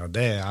 Ja,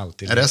 det är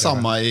alltid. Är det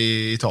samma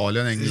i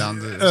Italien,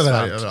 England,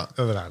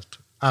 överallt.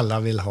 Alla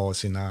vill ha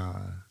sina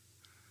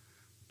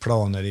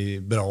planer i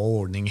bra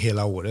ordning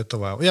hela året.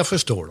 Och jag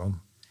förstår dem.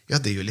 Ja,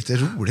 det är ju lite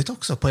roligt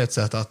också på ett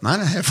sätt att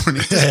nej, här får ni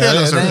inte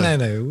spela. Nej.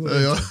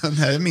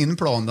 Det här är min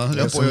plan. Det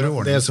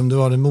är som du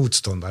har en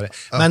motståndare.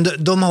 Ja. Men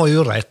de har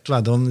ju rätt,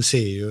 va? De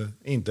ser ju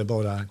inte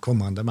bara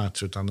kommande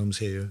match utan de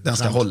ser ju... Den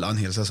ska hålla en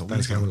hel säsong.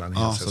 Den ska hålla en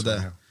hel säsong,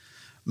 ja.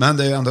 Men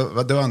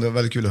det var ändå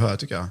väldigt kul att höra,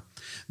 tycker jag.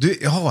 Du,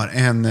 jag har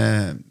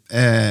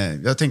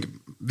jag tänker,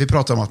 vi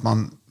pratar om att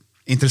man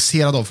är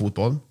intresserad av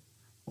fotboll.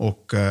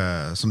 Och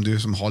som du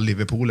som har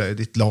Liverpool är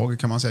ditt lag,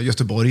 kan man säga.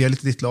 Göteborg är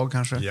lite ditt lag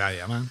kanske.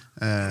 Jajamän.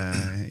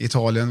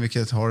 Italien,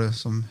 vilket har du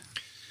som...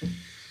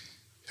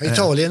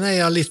 Italien är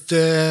jag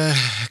lite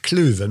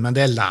kluven, men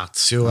det är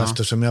Lazio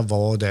eftersom jag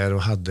var där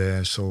och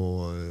hade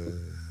så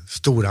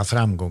stora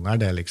framgångar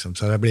där liksom.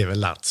 Så det blev väl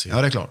Lazio.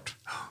 Ja, det är klart.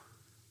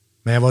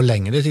 Men jag var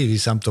längre tid i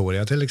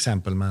Sampdoria till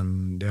exempel,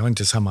 men det har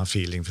inte samma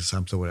feeling för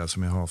Sampdoria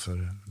som jag har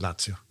för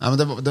Lazio. Ja, men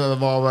det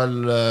var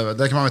väl,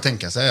 det kan man väl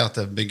tänka sig att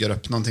det bygger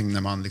upp någonting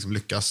när man liksom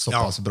lyckas så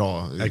pass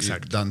bra i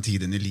den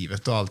tiden i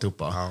livet och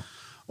alltihopa. Ja.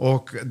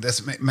 Och det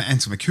som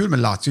är kul med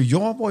Lazio,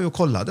 jag var ju och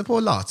kollade på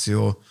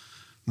Lazio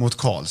mot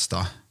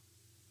Karlstad.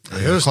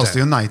 Karlstad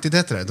United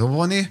heter det.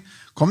 Då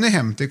kom ni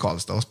hem till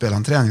Karlstad och spelade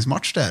en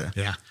träningsmatch där.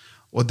 Ja.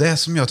 Och det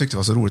som jag tyckte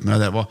var så roligt med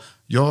det där var,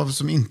 jag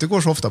som inte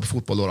går så ofta på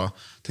fotboll då,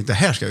 tänkte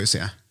här ska jag ju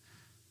se.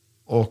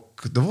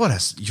 Och då var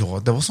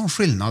det var sån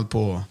skillnad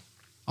på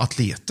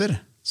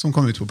atleter som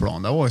kom ut på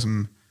plan. Det var ju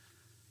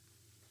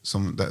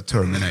som the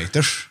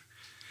Terminators.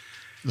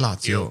 Lazio.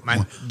 Jo,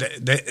 men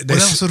det var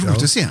så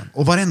roligt att se.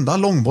 Och varenda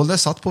långboll där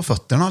satt på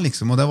fötterna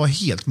liksom, och det var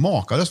helt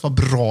makalöst vad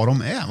bra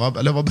de är.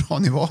 Eller vad bra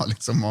ni var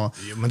liksom.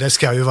 Jo, men det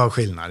ska ju vara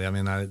skillnad. Jag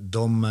menar,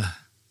 de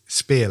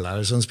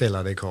spelare som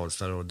spelade i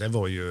Karlstad då, det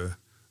var ju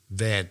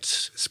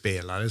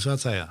världsspelare så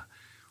att säga.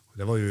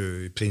 Det var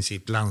ju i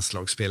princip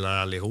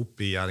landslagsspelare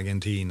allihop i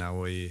Argentina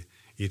och i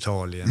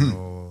Italien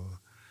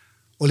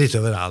och lite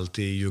överallt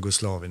i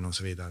Jugoslavien och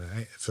så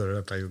vidare, före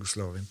detta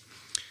Jugoslavien.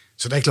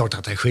 Så det är klart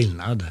att det är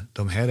skillnad.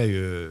 De här är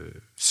ju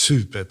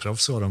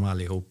superproffs var de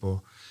allihop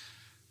och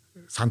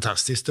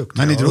fantastiskt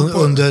duktiga. Men ni drog på...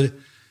 under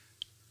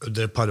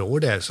ett par år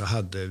där så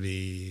hade vi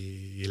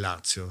i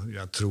Lazio,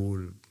 jag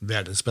tror,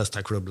 världens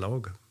bästa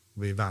klubblag.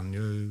 Vi vann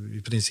ju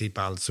i princip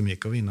allt som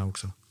gick att vinna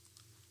också.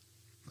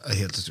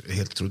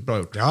 Helt otroligt bra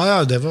gjort.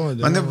 Ja, det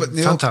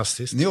var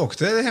fantastiskt. Ni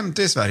åkte hem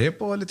till Sverige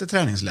på lite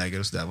träningsläger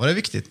och sådär. Var det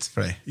viktigt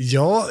för dig?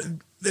 Ja,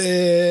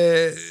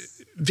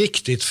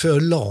 viktigt för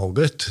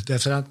laget.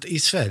 Därför att i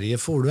Sverige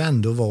får du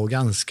ändå vara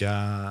ganska...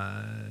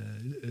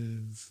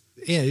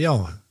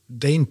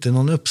 det är inte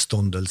någon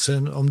uppståndelse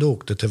om du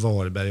åkte till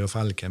Varberg och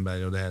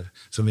Falkenberg och där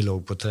som vi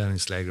låg på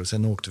träningsläger. Och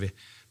sen åkte vi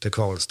till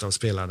Karlstad och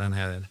spelade den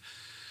här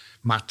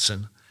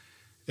matchen.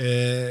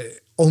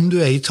 Om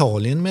du är i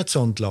Italien med ett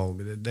sånt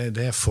lag,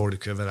 det är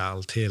folk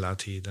överallt hela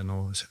tiden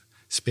och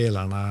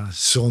spelarna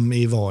som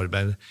i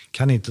Varberg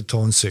kan inte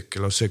ta en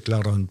cykel och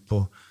cykla runt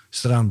på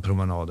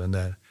strandpromenaden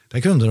där.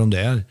 Det kunde de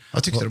där.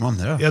 Vad tyckte de om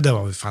det då? Ja, det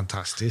var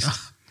fantastiskt.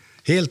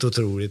 Helt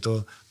otroligt.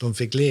 Och de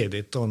fick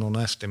ledigt då någon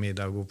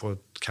eftermiddag och gå på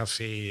ett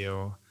café.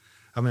 Och,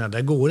 jag menar,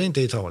 det går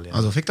inte i Italien.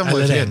 Ja, då fick de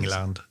vara eller i fred.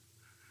 England.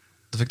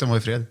 Då fick de vara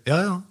i fred?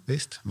 Ja,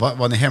 visst.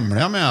 Var ni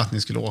hemliga med att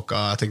ni skulle åka,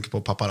 jag tänker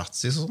på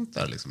paparazzi och sånt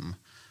där liksom?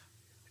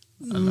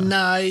 Eller?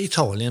 Nej,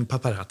 Italien,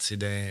 paparazzi,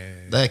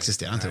 det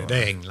existerar inte. Nej, det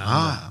är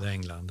England. Det är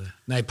England.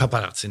 Nej,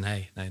 paparazzi,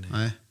 nej.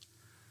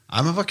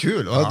 Ja, men vad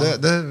kul. Ja.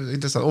 Det är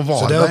intressant. Och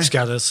Varberg. Så det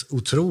uppskattades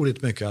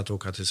otroligt mycket att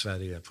åka till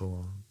Sverige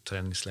på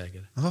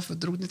träningsläger. Men varför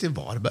drog ni till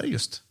Varberg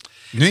just?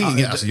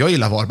 Jag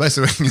gillar Varberg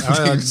så det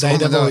är ingenting.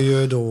 Det var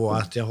ju då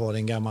att jag har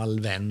en gammal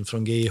vän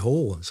från GH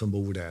som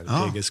bor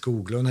där. PG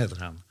Skoglund heter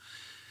han.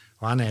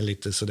 Och han är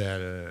lite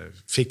sådär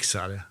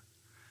fixare.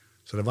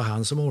 Så det var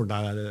han som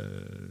ordnade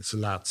så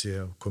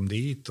Lazio kom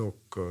dit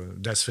och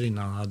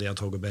dessförinnan hade jag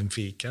tagit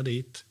Benfica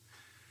dit.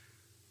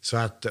 Så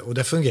att, och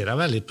det fungerar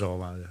väldigt bra.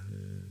 Va?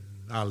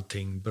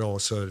 Allting, bra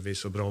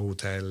service och bra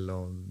hotell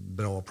och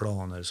bra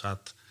planer. Så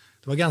att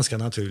det var ganska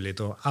naturligt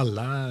och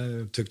alla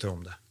tyckte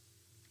om det.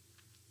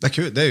 Det är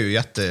kul, det är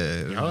ju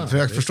för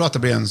jag förstår att det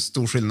blir en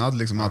stor skillnad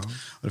liksom, att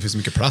det finns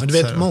mycket plats. Men du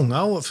vet,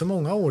 här. för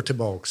många år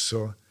tillbaka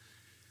så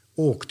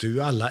åkte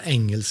ju alla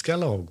engelska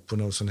lag på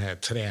någon sån här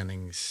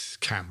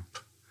träningscamp.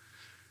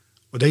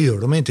 Och det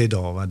gör de inte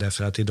idag, va?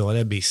 Därför att idag är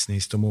det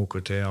business. De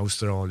åker till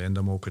Australien,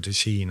 de åker till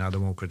Kina,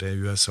 de åker till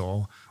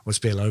USA och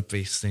spelar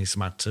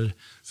uppvisningsmatcher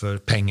för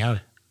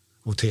pengar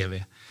och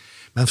tv.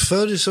 Men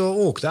förr så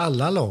åkte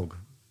alla lag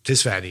till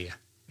Sverige.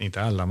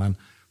 Inte alla, men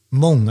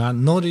många.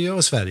 Norge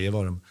och Sverige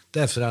var de.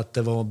 Därför att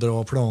det var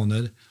bra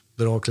planer,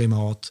 bra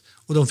klimat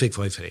och de fick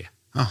vara i fred.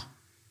 Ja.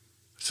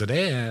 Så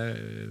det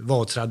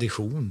var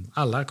tradition.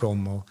 Alla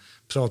kom och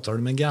pratade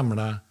med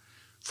gamla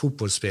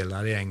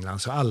fotbollsspelare i England.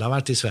 Så alla har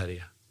varit i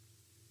Sverige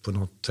på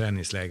något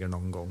träningsläger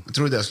någon gång. Jag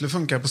tror det skulle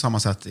funka på samma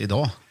sätt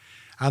idag.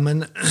 Ja,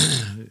 men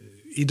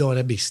idag är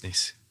det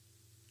business.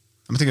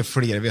 Jag tycker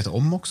fler vet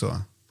om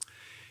också.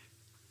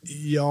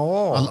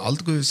 Ja.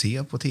 Allt går ju att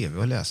se på tv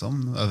och läsa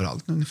om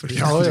överallt nu.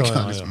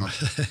 Ja.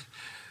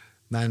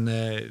 Men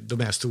de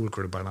här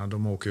storklubbarna,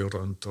 de åker ju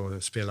runt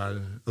och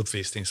spelar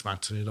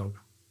uppvisningsmatcher idag.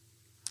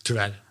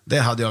 Tyvärr. Det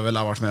hade jag väl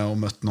varit med och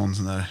mött någon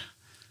sån där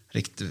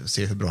riktigt,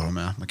 se hur bra de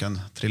är. Man kan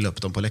trilla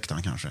upp dem på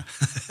läktaren kanske.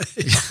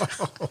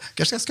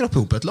 Kanske ska skrapa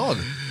ihop ett lag.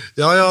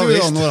 Ja,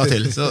 du och några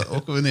till, så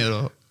åker vi ner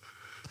och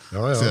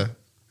se.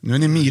 Nu är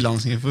ni Milan,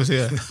 så ni får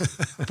se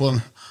på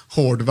en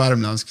hård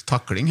värmländsk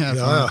tackling här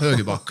från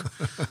högerback.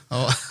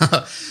 Ja.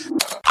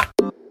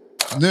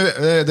 Nu,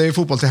 det är ju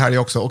fotboll till helg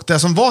också. Och det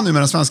som var nu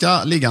med den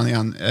svenska ligan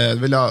igen,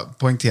 vill jag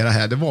poängtera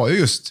här, det var ju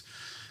just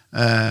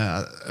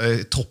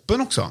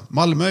toppen också.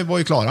 Malmö var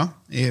ju klara,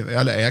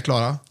 eller är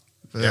klara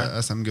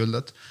för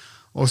SM-guldet.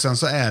 Och sen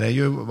så är det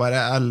ju, vad är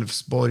det,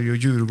 Elfsborg och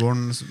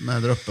Djurgården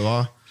med där uppe,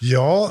 va?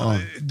 Ja,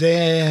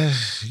 det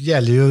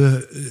gäller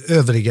ju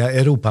övriga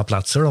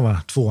Europaplatser då,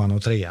 va? 2:an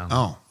och 3:an.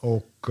 Ja.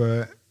 Och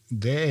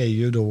det är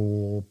ju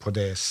då på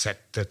det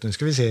sättet, nu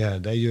ska vi se här,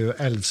 det är ju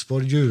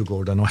Elfsborg,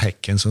 Djurgården och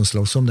Häcken som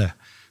slåss om det.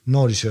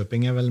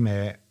 Norrköping är väl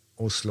med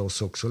och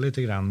slåss också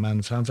lite grann,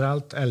 men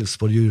framförallt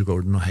Elfsborg,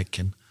 Djurgården och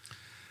Häcken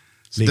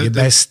ligger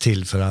bäst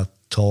till för att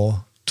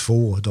ta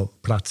 2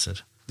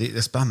 platser. Det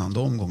är spännande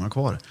omgångar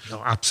kvar.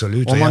 Ja,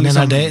 absolut. Och jag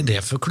menar, det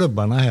är för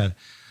klubbarna här.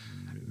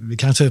 Jag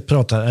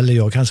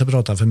kanske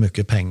pratar för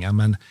mycket pengar,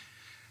 men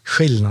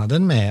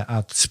skillnaden med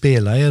att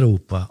spela i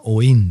Europa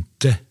och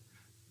inte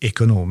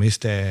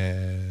ekonomiskt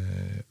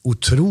är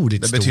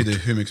otroligt stort. Det betyder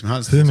hur mycket som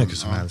helst. Hur mycket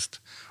som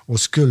helst.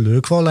 Och skulle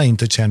du kvala in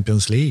till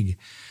Champions League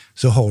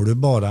så har du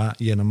bara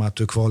genom att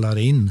du kvalar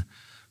in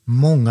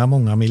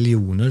många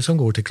miljoner som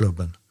går till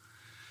klubben.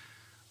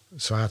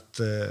 Så att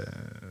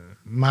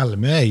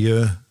Malmö är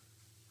ju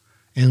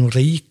en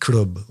rik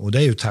klubb och det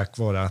är ju tack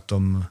vare att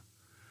de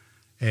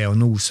är och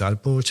nosar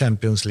på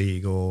Champions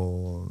League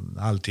och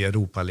alltid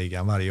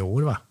Europaligan varje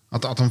år, va?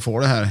 Att de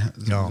får det här,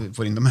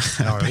 får in de här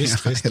pengarna.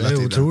 Visst, det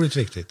är otroligt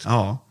viktigt.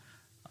 Ja,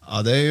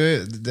 det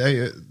är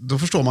ju, då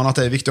förstår man att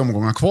det är viktiga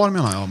omgångar kvar,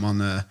 menar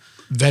jag.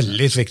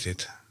 Väldigt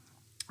viktigt.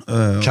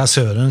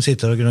 Kassören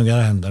sitter och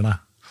gnuggar händerna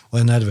och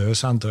är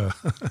nervös, antar jag.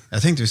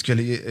 Jag tänkte vi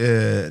skulle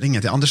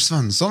ringa till Anders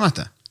Svensson, vet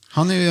du.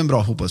 Han är ju en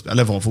bra fotbollsspelare,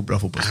 eller var bra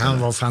fotbollsspelare. Han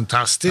var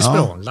fantastiskt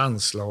bra.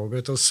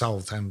 Landslaget och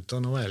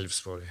Southampton och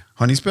Elfsborg.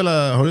 Har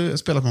du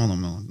spelat med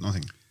honom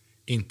någonting?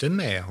 Inte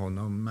med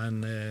honom,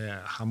 men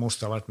han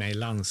måste ha varit med i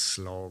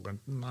landslaget.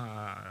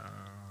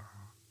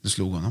 Du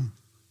slog honom?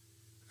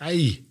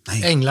 Nej.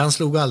 England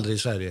slog aldrig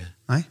Sverige.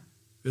 Nej.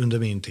 Under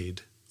min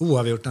tid.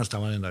 Oavgjort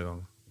nästan varenda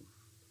gång.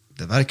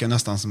 Det verkar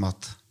nästan som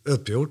att...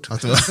 Uppgjort.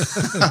 Att det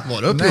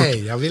var det uppgjort?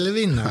 Nej, jag ville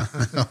vinna.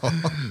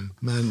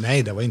 Men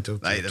nej, det var inte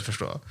uppgjort. Nej, det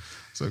förstår jag.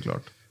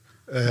 Såklart.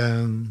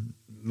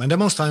 Men det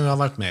måste han ju ha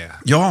varit med,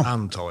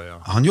 antar jag.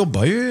 Han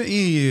jobbar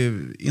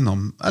ju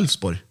inom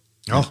Elfsborg.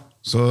 Ja.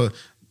 Så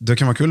det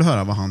kan vara kul att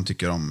höra vad han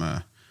tycker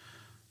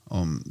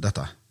om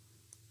detta.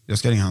 Jag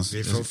ska ringa hans.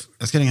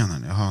 Jag ska ringa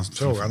honom.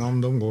 Frågan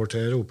om de går till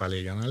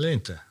Europaligan eller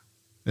inte.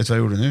 Vet du vad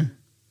jag gjorde nu?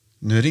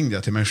 Nu ringde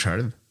jag till mig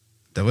själv.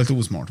 Det var lite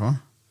osmart, va?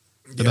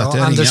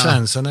 Anders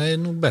Svensson är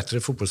nog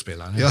bättre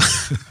fotbollsspelare. Ja,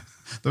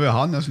 det var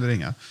han jag skulle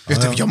ringa.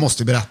 Vet du, jag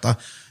måste berätta.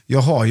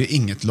 Jag har ju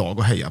inget lag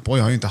att heja på.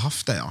 Jag har ju inte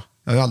haft det. Jag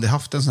har ju aldrig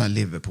haft en sån här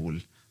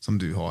Liverpool som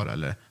du har,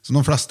 eller som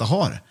de flesta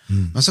har.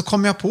 Men så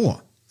kom jag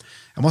på,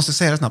 jag måste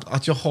säga det snabbt,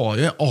 att jag har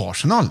ju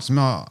Arsenal som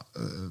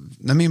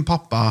när min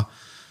pappa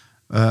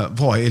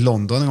var i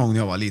London en gång när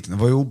jag var liten. Det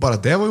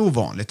var ju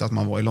ovanligt att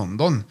man var i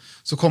London.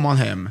 Så kom han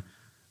hem,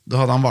 då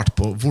hade han varit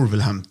på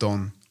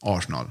Wolverhampton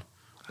Arsenal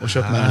och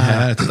köpt med den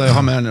här. Titta, jag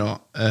har med den nu,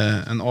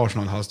 en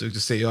Arsenal-halsduk. Du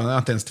ser, jag har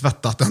inte ens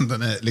tvättat den.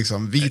 Den är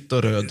liksom vit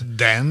och röd.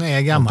 Den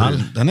är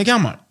gammal. Den är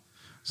gammal.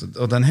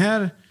 Och den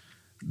här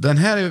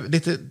är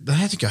lite, den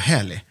här tycker jag är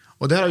härlig.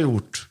 Och det har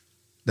gjort,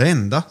 det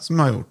enda som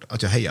har gjort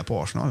att jag hejar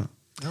på Arsenal.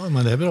 Ja,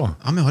 men det är bra.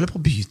 Ja, men jag håller på och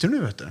byter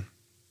nu, vet du.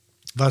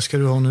 Vad ska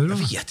du ha nu då? Jag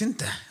vet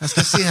inte. Jag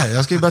ska se här.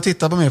 Jag ska ju bara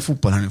titta på mer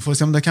fotboll här nu. Får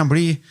se om det kan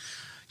bli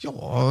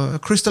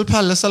Crystal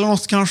Palace eller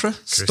något kanske.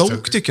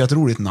 Stoke tycker jag är ett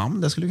roligt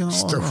namn. Det skulle kunna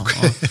vara bra.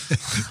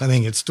 Det är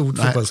inget stort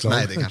fotbollslag.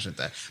 Nej, det kanske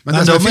inte är.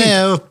 Men de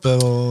är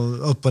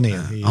upp och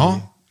ner.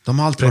 Ja, de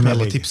har alltid varit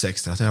med på tips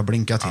extra. Så jag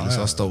blinkar till så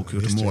har Stoke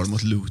gjort mål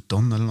mot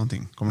Luton eller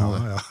någonting. Kommer du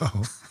ihåg det?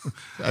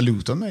 Ja,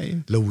 Luton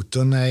är...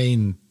 Luton är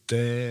inte...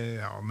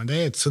 Ja, men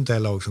det är ett sånt där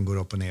lag som går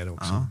upp och ner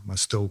också. Man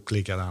Stoke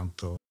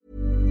likadant och...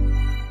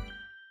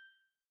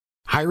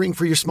 Hiring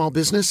for your small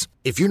business?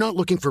 If you're not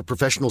looking for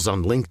professionals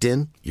on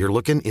LinkedIn, you're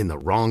looking in the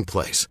wrong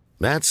place.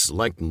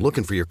 That's like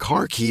looking for your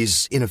car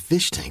keys in a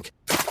fish tank.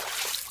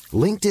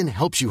 LinkedIn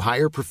helps you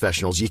hire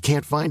professionals you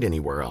can't find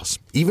anywhere else,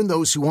 even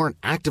those who aren't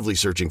actively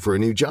searching for a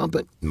new job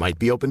but might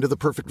be open to the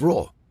perfect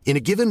role. In a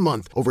given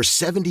month, over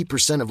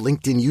 70% of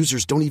LinkedIn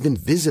users don't even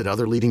visit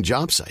other leading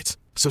job sites.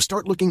 So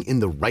start looking in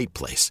the right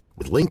place.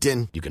 With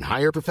LinkedIn, you can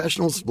hire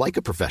professionals like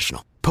a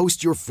professional.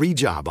 Post your free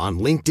job on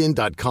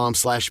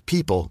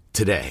linkedin.com/people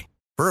today.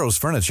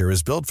 Burrow's furniture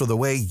is built for the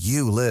way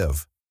you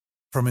live.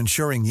 From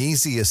ensuring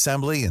easy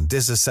assembly and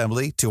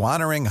disassembly to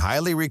honoring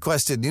highly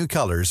requested new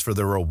colors for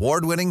their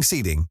award-winning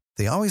seating,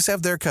 they always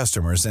have their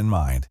customers in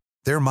mind.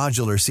 Their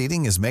modular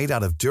seating is made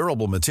out of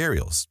durable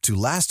materials to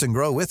last and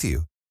grow with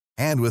you.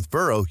 And with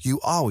Burrow, you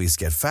always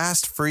get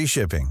fast, free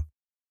shipping.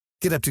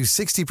 Get up to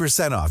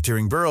 60% off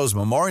during Burrow's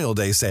Memorial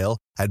Day sale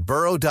at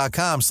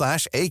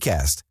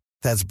burrow.com/ACAST.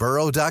 That's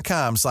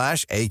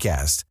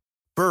burrow.com/ACAST.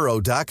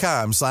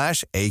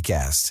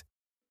 burrow.com/ACAST.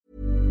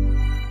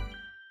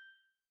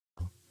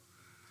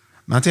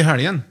 Men till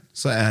helgen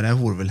så är det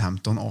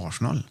Wolverhampton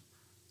Arsenal.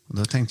 Och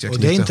då tänkte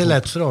jag det är inte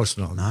lätt för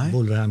Arsenal. Nej.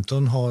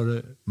 Wolverhampton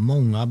har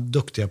många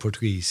duktiga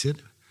portugiser.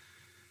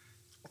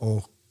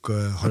 Och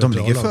de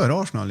ligger före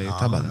Arsenal i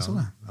tabellen.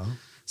 Ja.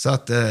 Så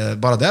att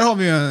bara där har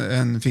vi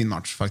en fin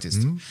match faktiskt.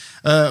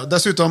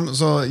 Dessutom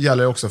så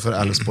gäller det också för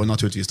Elfsborg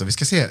naturligtvis. Då. Vi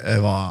ska se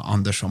vad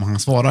Anders, om han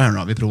svarar här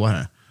nu. Vi provar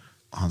här.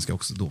 Han ska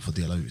också då få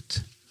dela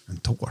ut en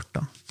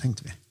tårta,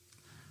 tänkte vi.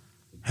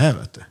 Här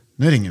vet du.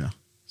 Nu ringer vi.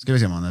 Ska vi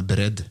se om han är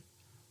beredd.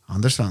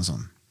 Anders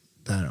Svensson.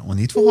 Där. Och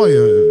ni två har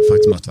ju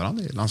faktiskt mött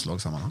varandra i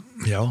landslagssammanhang.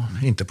 Ja,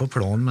 inte på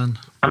plan, men...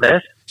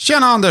 Anders?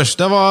 Tjena Anders,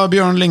 det var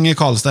Björn Linge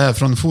Karlstad här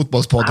från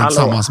Fotbollspodden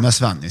tillsammans med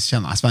Svennis.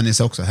 Tjena, Svennis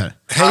är också här.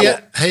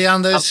 Hej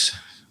Anders.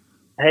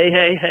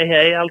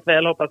 Hej, allt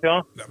väl hoppas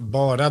jag.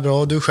 Bara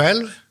bra, du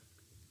själv?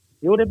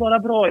 Jo, det är bara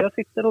bra. Jag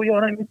sitter och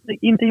gör en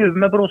intervju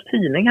med Borås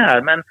Tidning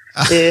här, men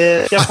ska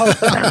jag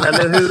pausa den,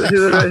 eller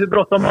hur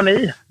bråttom har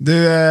ni?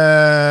 Du,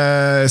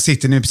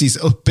 sitter ni precis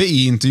uppe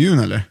i intervjun,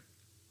 eller?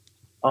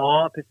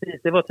 Ja,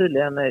 precis. Det var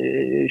tydligen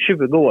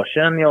 20 år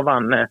sedan jag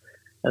vann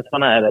en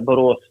sån här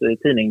Borås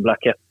Tidning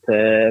Blackett,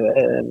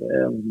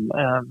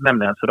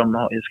 nämligen, så de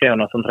ska göra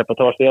något som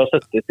reportage. Jag har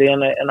suttit i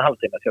en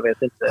halvtimme, så jag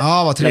vet inte.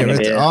 Ja, vad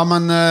trevligt. Ja,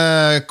 men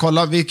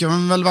kolla, vi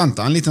kan väl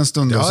vänta en liten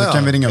stund och så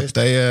kan vi ringa upp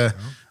dig.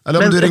 Eller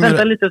om men du ringer...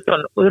 vänta lite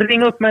stund. Och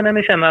ring upp mig när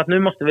ni känner att nu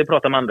måste vi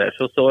prata med Anders.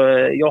 Så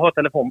jag har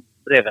telefon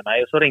bredvid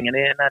mig och så ringer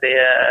ni när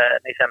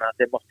ni känner att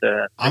det måste...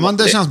 Ja, men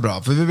det känns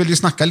bra, för vi vill ju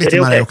snacka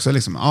lite med dig också.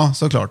 Liksom. Ja,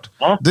 såklart.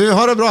 Ja. Du,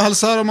 har det bra,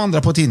 hälsa de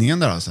andra på tidningen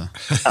där alltså.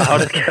 Ja,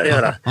 det ska jag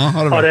göra. Ja,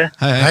 ha det bra.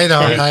 Hej då.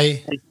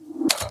 Hej.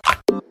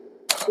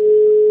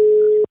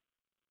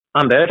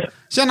 Anders.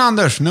 Tjena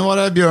Anders, nu var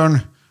det Björn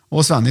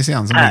och Svennis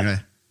igen som ringer dig.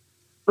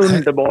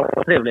 Underbart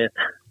och trevligt.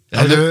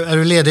 Är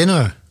du ledig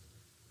nu?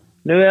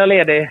 Nu är jag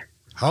ledig.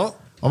 Ja.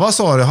 Och vad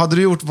sa du? Hade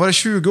du gjort, var det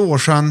 20 år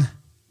sedan?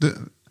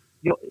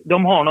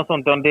 De har något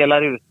sånt de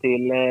delar ut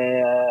till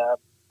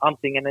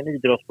antingen en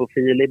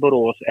idrottsprofil i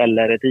Borås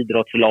eller ett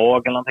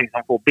idrottslag eller någonting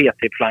som får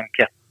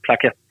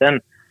BT-plaketten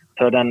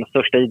för den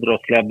största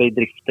idrottsliga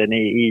bedriften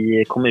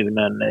i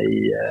kommunen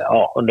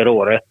under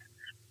året.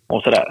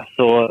 Och sådär.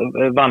 Så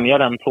vann jag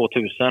den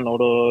 2000 och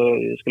då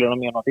skulle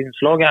de göra något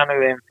inslag här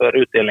nu inför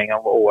utdelningen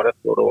av året.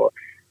 Och då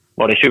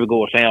var det 20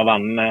 år sedan jag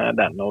vann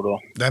den. Och då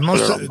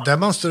där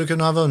måste du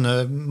kunna ha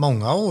vunnit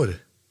många år.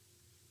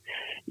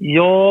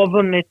 Jag har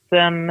vunnit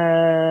den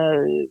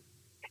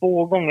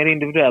 2 gånger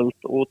individuellt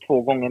och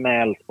 2 gånger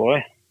med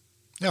Elfsborg.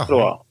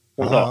 Ja.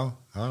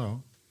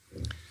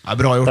 Ja,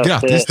 bra gjort,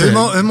 grattis.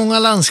 Hur många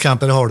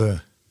landskamper har du?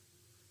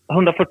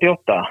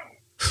 148.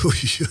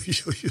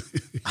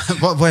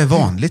 Vad är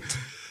vanligt?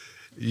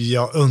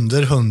 Ja,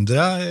 under 100,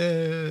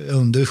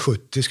 under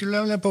 70 skulle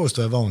jag vilja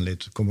påstå är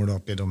vanligt. Kommer du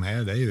upp i de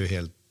här, det är ju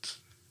helt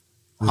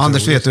otroligt.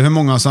 Anders, vet du hur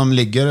många som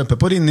ligger uppe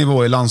på din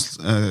nivå i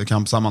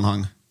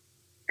landskampssammanhang?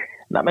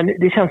 Nej, men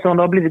det känns som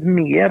det har blivit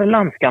mer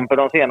landskamper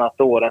de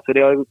senaste åren. Så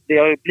det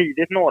har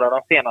blivit några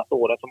de senaste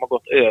åren som har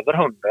gått över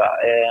 100.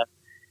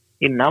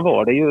 Innan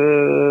var det ju,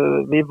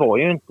 vi var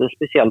ju inte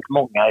speciellt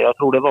många. Jag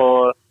tror det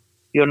var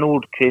Björn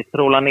Nordqvist,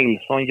 Roland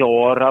Nilsson,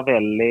 jag,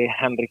 Ravelli,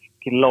 Henrik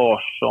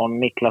Larsson,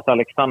 Niklas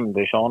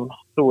Alexandersson,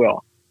 tror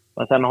jag.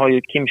 Men sen har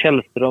ju Kim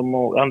Källström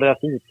och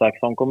Andreas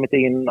Isaksson kommit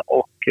in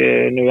och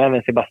nu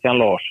även Sebastian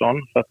Larsson.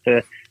 Så att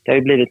det har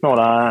ju blivit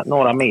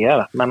några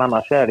mer, men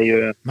annars är det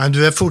ju... Men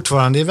du är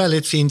fortfarande i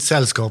väldigt fint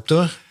sällskap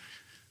då?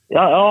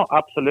 Ja,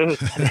 absolut.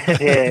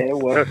 Det är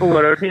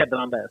oerhört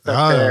hedrande. Så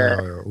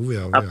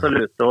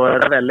absolut. Och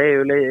Ravelli är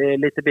ju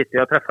lite bitter.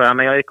 Jag träffade honom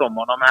när jag gick om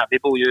honom här. Vi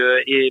bor ju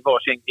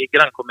i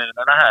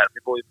grannkommunerna här. Vi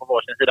bor ju på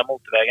varsin sida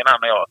motorvägen,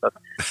 han och jag.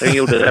 Så jag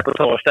gjorde ett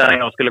reportage där när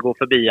jag skulle gå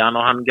förbi han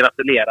och han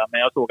gratulerade. Men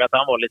jag såg att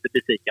han var lite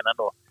besviken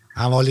ändå.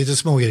 Han var lite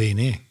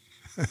smågrinig.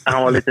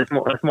 Han var lite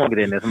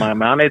smågrinig,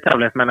 men han är ju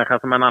tävlingsmänniska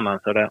som en annan,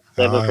 så det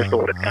är väl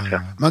förståeligt kanske.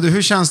 Men du,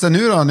 hur känns det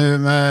nu då?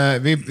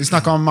 Vi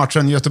snackade om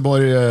matchen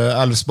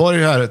Göteborg-Elfsborg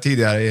här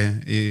tidigare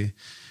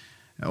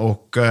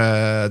och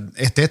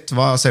 1-1.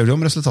 Vad säger du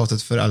om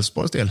resultatet för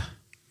Elfsborgs del?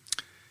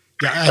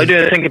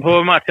 Du tänker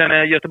på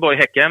matchen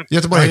Göteborg-Häcken?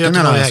 Göteborg-Häcken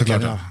menar jag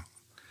såklart.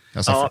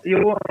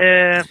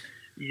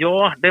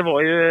 Ja,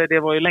 det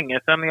var ju länge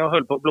sedan jag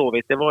höll på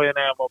Blåvitt. Det var ju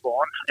när jag var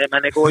barn.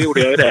 Men igår gjorde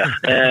jag ju det.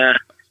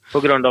 På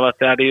grund av att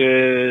det hade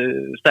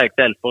ju stärkt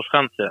Elfsborgs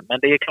chanser. Men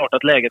det är klart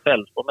att läget för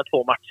Elfsborg med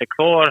 2 matcher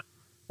kvar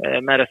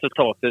med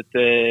resultatet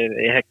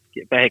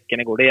på Häcken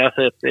igår. Det är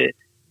alltså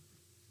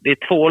det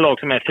är 2 lag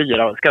som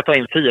ska ta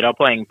in 4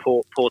 poäng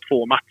på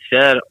 2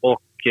 matcher.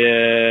 Och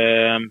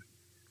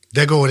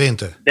det går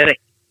inte.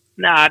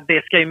 Nej,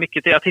 det ska ju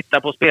mycket till att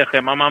titta på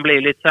spelschema. Man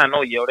blir lite så här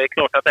nojig och det är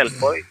klart att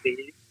Elfsborg,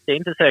 det är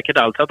inte säkert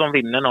alls att de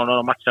vinner någon av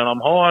de matcherna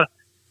de har.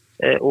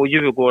 Och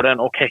Djurgården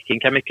och Häcken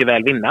kan mycket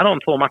väl vinna de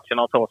 2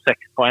 matcherna och ta 6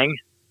 poäng.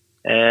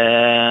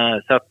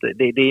 Så att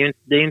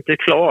det är inte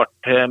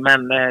klart.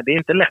 Men det är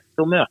inte lätt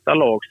att möta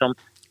lag som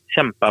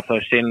kämpar för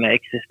sin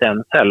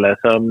existens heller.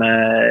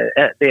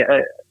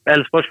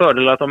 Elfsborgs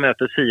fördel att de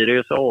möter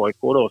Sirius och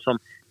AIK då, som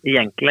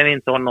egentligen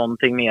inte har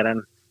någonting mer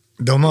än...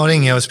 De har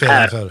inget att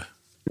spela för.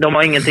 De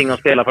har ingenting att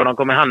spela för. De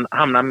kommer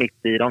hamna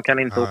mitt i. De kan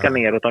inte åka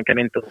ner och de kan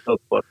inte åka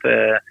uppåt.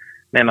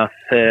 Medan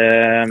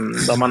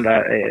de andra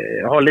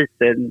har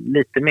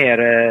lite mer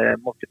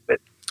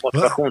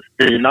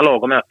motivationsdrivna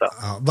lag att möta.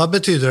 Ja, vad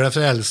betyder det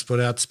för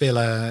Elfsborg att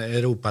spela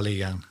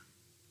Europaligan?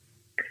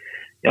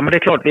 Ja, men det är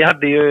klart, vi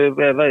hade ju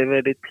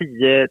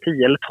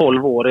 10 eller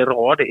 12 år i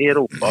rad i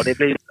Europa.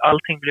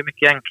 Allting blir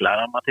mycket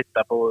enklare om man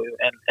tittar på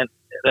en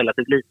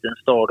relativt liten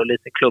stad och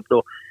liten klubb.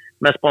 Då.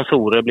 Med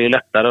sponsorer blir det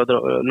lättare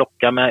att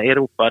locka med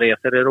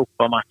Europaresor,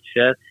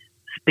 Europamatcher.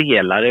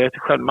 Spelare,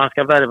 man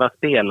ska värva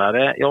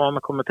spelare. Ja, om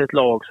man kommer till ett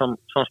lag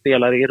som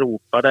spelar i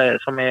Europa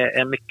som är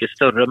en mycket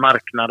större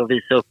marknad att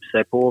visa upp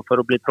sig på för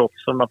att bli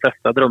proffs som de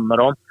flesta drömmer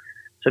om.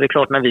 Så det är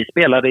klart, när vi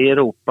spelade i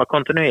Europa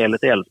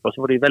kontinuerligt i Elfsborg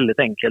så var det väldigt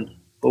enkelt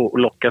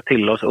att locka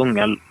till oss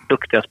unga,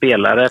 duktiga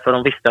spelare. För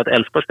de visste att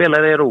Elfsborg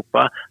spelar i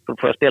Europa, då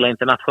får jag spela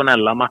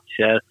internationella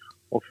matcher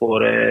och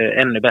får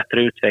ännu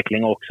bättre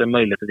utveckling och också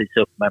möjlighet att visa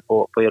upp mig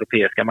på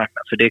europeiska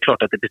marknader. Så det är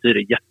klart att det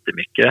betyder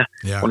jättemycket.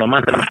 Ja. Och de har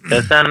inte varit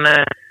det sedan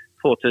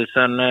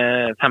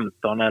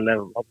 2015 eller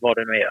vad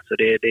det nu är. Så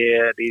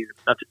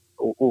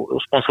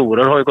och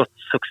sponsorer har ju gått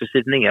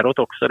successivt neråt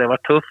också. Det har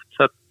varit tufft.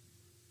 Så att,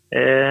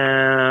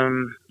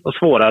 och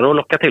svårare att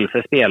locka till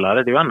sig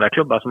spelare. Det är ju andra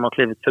klubbar som har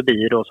klivit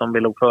förbi då, som vi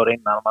låg före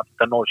innan. Om man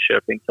tittar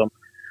Norrköping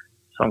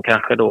som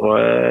kanske då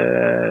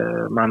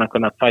man har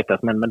kunnat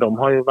fightas med. Men de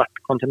har ju varit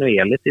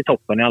kontinuerligt i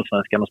toppen i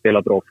Allsvenskan och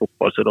spelat bra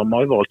fotboll. Så de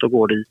har ju valt att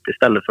gå dit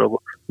istället för att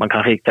man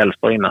kanske gick till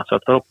Elfsborg innan. Så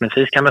att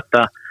förhoppningsvis kan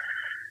detta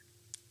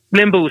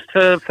bli en boost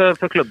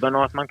för klubben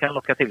och att man kan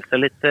locka till sig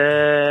lite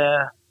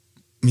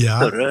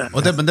större.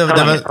 Och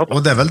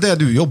det är väl det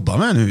du jobbar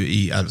med nu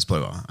i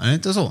Elfsborg, va? Är det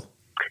inte så?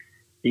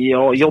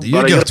 Jag Det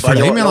jobbar är ju gött för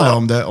dig, menar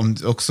jag, jag. om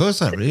också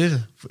så här blir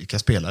vilka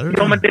spelare.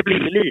 Ja, men det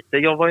blir lite.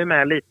 Jag var ju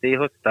med lite i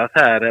höstas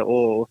här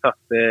och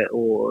satt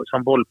och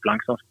som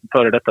bollplank som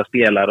före detta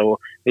spelare, och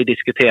vi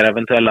diskuterar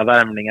eventuella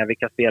värvningar.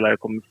 Vilka spelare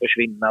kommer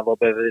försvinna? Vad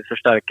behöver vi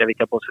förstärka?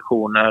 Vilka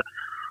positioner?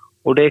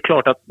 Och det är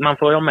klart att man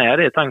får ha med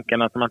det i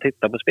tanken att när man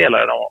tittar på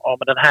spelare. Ja,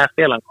 men den här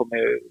spelaren kommer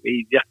ju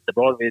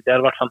jättebra. Det har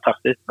varit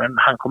fantastiskt. Men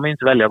han kommer ju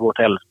inte välja vårt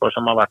Elfsborg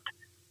som har varit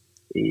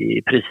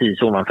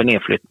precis ovanför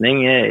nedflyttning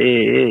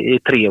i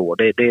 3 år.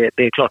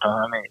 Det är klart att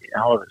han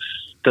har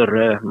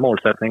större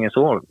målsättning än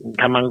så.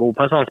 Kan man gå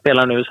på en sån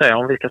spelare nu och säga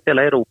om vi ska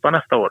spela i Europa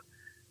nästa år?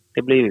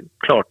 Det blir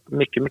klart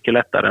mycket, mycket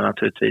lättare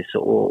naturligtvis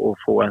att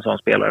få en sån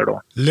spelare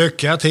då.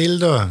 Lycka till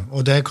då.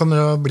 Och det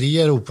kommer att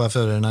bli Europa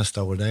för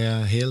nästa år. Det är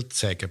jag helt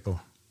säker på.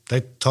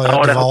 Det tar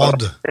jag det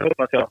vad.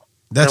 hoppas jag.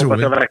 Det tror hoppas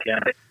vi. jag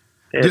verkligen.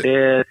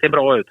 Det ser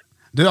bra ut.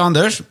 Du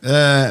Anders,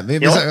 vi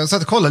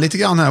satt och kollade lite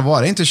grann här.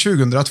 Var det inte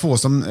 2002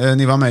 som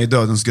ni var med i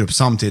Dödens grupp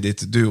samtidigt,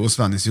 du och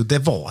Svennis? Jo, det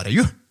var det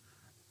ju.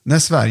 När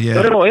Sverige...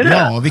 Ja, det var ju det.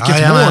 Ja,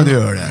 vilket mål du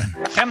gör där.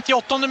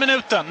 58:e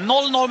minuten,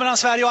 0-0 mellan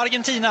Sverige och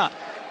Argentina.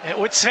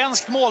 Och ett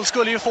svenskt mål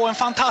skulle ju få en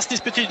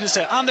fantastisk betydelse.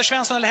 Anders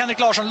Svensson eller Henrik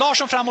Larsson.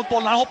 Larsson fram mot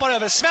bollen, han hoppar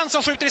över.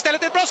 Svensson skjuter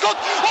istället, ett bra skott!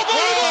 Och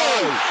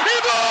mål! I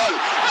mål!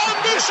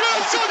 Anders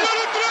Svensson gör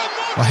ett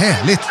drömmål! Vad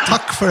härligt,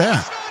 tack för det.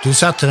 Du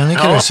satte den i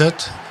krysset.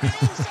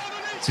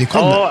 Så vi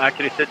kollar. Ja,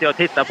 krysset. Jag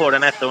tittar på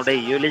den efter och det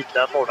är ju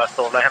lite att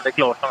målvaktstavla. Henrik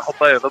Larsson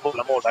hoppar över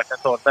bollen. Målvakten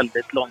tar ett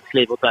väldigt långt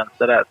kliv åt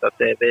vänster där. Så att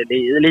det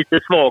är lite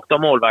svagt av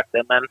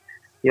målvakten, men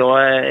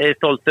jag är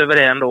stolt över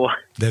det ändå.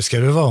 Det ska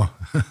du vara.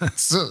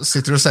 Så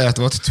sitter du och säger att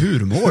det var ett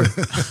turmål.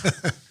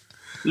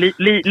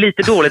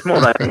 Lite dåligt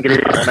målvakten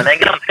griper, men en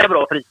ganska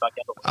bra frispark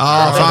ändå.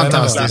 Ja,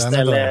 fantastiskt.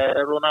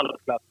 Eller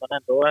Ronaldo-klass, men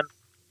ändå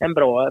en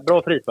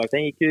bra frispark.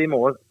 Den gick ju i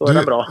mål, så är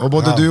den bra. Och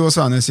både du och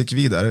Svennis gick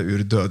vidare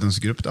ur Dödens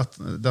grupp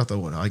detta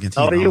år,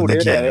 Argentina. Ja, vi gjorde ju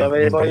det.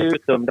 Jag var ju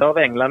utdömda av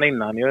England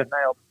innan ju,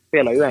 när jag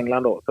spelade ju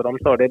England då. Så de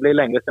sa det blir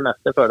längre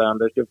semester för dig,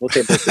 Anders. Du får se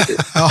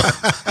positivt.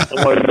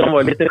 De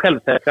var lite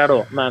självsäkra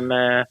då, men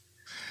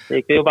det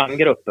gick vi och vann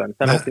gruppen.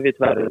 Sen åkte vi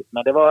tyvärr ut.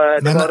 Men det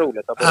var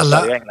roligt att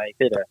Sverige och England gick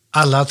vidare.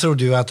 Alla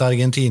trodde ju att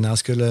Argentina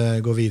skulle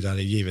gå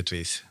vidare,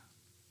 givetvis.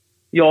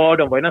 Ja,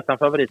 de var ju nästan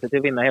favoriter till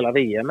att vinna hela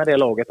VM med det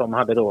laget de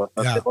hade då.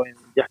 Så det var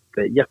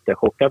en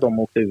jättechock att de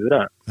åkte ur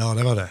där. Ja,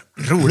 det var det.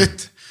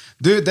 Roligt.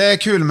 Du, det är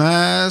kul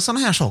med såna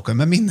här saker,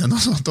 med minnen och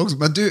sånt också.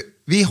 Men du,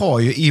 vi har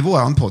ju i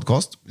våran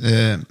podcast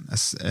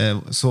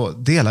så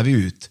delar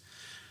vi ut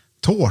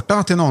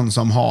tårta till någon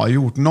som har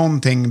gjort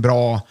någonting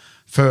bra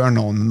för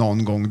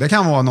någon gång. Det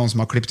kan vara någon som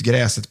har klippt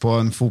gräset på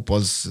en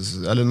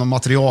eller någon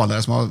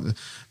materialare som har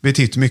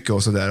betytt mycket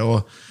och sådär.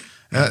 Och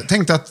jag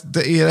tänkte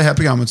att i det här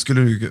programmet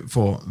skulle du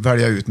få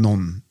välja ut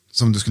någon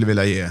som du skulle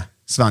vilja ge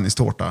Svennis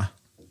tårta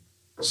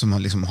som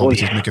har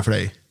betytt mycket för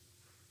dig.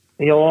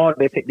 Ja,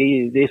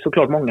 det är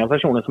såklart många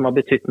personer som har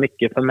betytt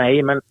mycket för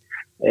mig, men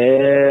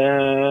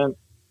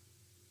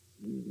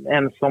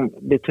en som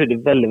betydde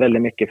väldigt,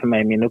 väldigt mycket för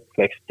mig i min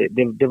uppväxt,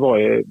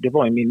 det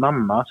var ju min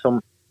mamma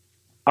som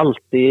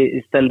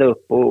alltid ställde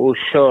upp och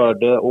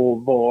körde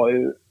och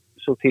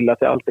så till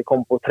att jag alltid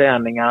kom på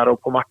träningar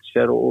och på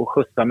matcher och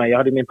skjutsade mig. Jag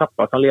hade min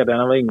pappa som ledare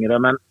när jag var yngre,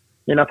 men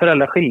mina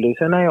föräldrar skilde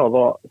sig när jag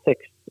var 6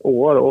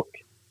 år och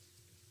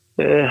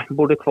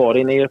bodde kvar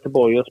inne i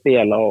Göteborg och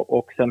spela,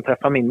 och sen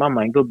träffade min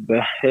mamma en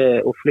gubbe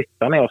och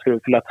flyttade när jag skulle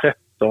fylla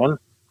 13.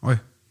 Oj.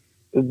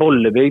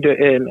 Bollebygd,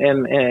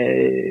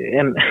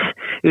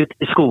 ute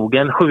i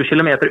skogen, 7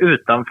 kilometer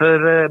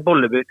utanför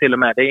Bollebygd till och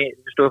med. Du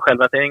förstår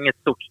själv att det är inget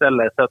stort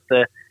ställe, så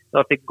att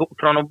jag fick gå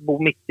från att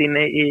bo mitt inne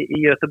i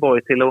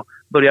Göteborg till att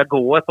börja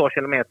gå ett par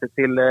kilometer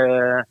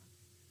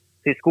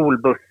till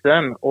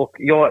skolbussen, och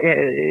jag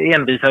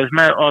envisades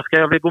med, ska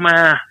jag gå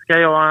med, ska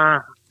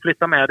jag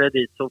flytta med dig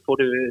dit så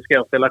ska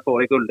jag spela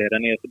kvar i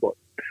Guldheden i Göteborg.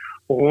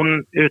 Och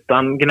hon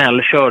utan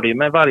gnäll körde ju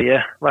med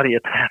varje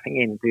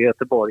träning in till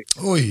Göteborg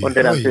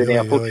under den tiden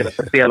jag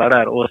fortsatte spela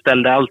där, och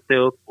ställde alltid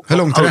upp. Hur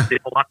långt är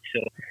det? På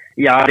matcher.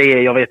 Ja,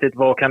 jag vet inte,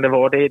 vad kan det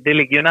vara? Det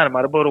ligger ju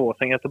närmare Borås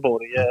än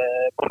Göteborg.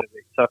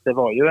 Så att det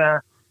var ju...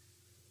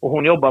 Och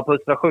hon jobbar på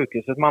Östra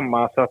sjukhuset,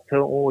 mamma, så att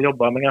hon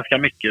jobbar med ganska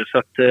mycket. Så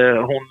att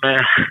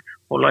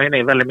hon la ju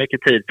ner väldigt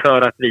mycket tid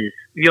för att vi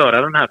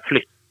göra den här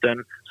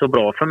flytten så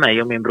bra för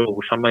mig och min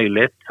bror som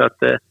möjligt. Så att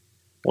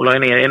hon la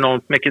ner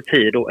enormt mycket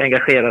tid och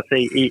engagerade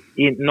sig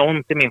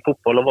enormt i min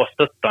fotboll och var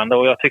stöttande.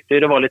 Och jag tyckte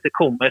det var lite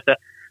komiskt. Det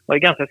var ju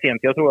ganska sent,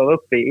 jag tror jag var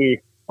uppe i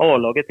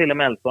A-laget till och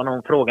med, när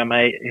hon frågade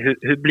mig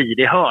hur blir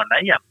det hörna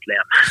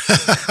egentligen?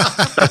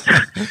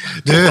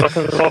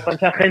 Vapen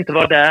kanske inte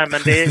var där, men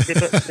det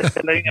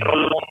spelar ingen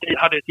roll. Hon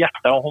hade ett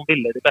hjärta och hon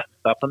ville det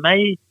bästa för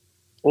mig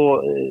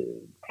och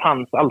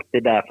fanns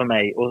alltid där för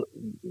mig och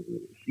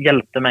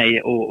hjälpte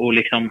mig och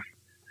liksom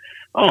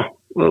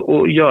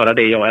och göra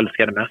det jag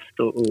älskade mest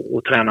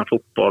och träna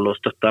fotboll och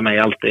stötta mig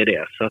alltid i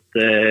det. Så att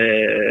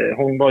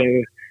hon var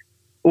ju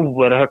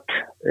oerhört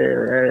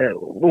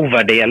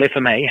ovärderlig för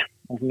mig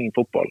och för min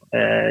fotboll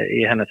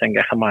i hennes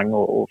engagemang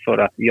och för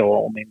att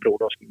jag och min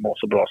bror skulle må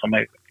så bra som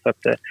möjligt. Så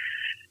att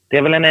det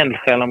är väl en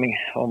eldsjäl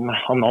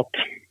om något.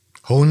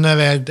 Hon är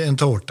värd en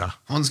tårta.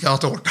 Hon ska ha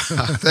tårta.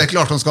 Det är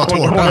klart hon ska ha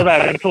Hon tårta. är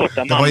värd en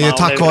tårta, Det var ju mamma.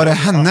 tack vare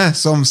henne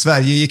som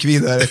Sverige gick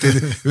vidare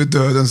till ur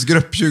dödens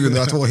grupp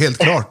 2002, helt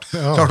klart.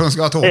 Klart hon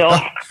ska ha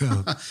tårta.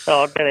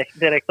 Ja,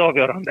 direkt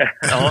avgörande.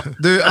 Ja.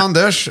 Du,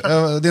 Anders,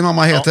 din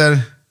mamma heter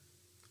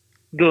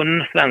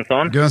Gun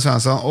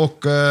Svensson. Och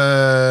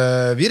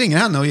vi ringer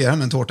henne och ger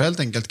henne en tårta helt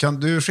enkelt. Kan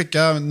du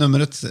skicka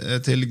numret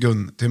till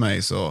Gun till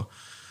mig så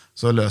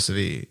löser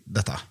vi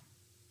detta.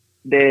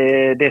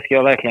 Det ska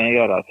jag verkligen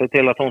göra. Se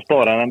till att hon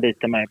sparar en bit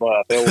till mig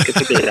bara. För jag åker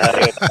förbi det här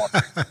i Göteborg.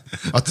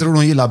 Jag tror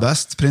hon gillar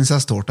bäst,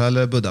 prinsesstårta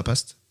eller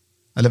Budapest?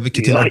 Eller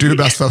vilket gillar du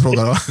bäst, för att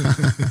fråga då?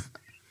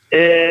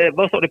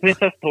 Vad sa du,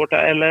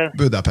 prinsesstårta eller?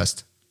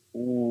 Budapest.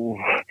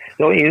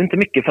 Jag är ju inte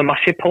mycket för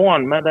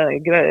marsipan, men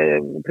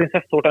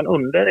prinsesstårtan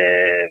under,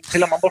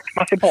 pillar man bort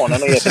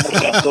marsipanen och ger till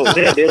morsan, så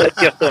det är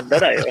rätt gött under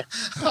där ju.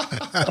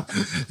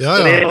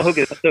 Ja. Det är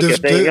hugget på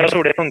stucket. Jag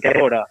tror det funkar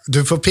båda.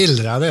 Du får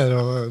pillra där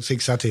och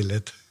fixa till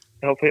det.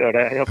 Jag får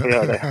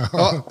göra det.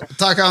 Ja,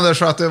 tack Anders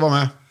för att du var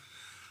med.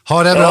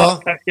 Ha det bra.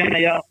 Ja, tack ska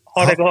ni ha.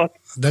 Ha det gott.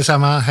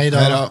 Detsamma. Hej då.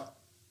 Hej då.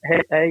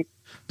 Hej.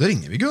 Då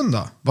ringer vi Gun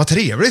då. Vad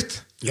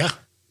trevligt. Ja.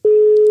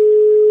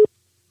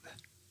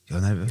 Jag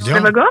är nervös. Det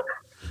var gott.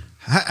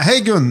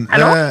 Hej Gun.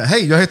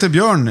 Hej, jag heter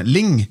Björn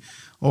Ling.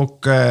 Och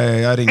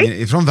jag ringer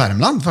ifrån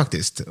Värmland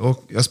faktiskt.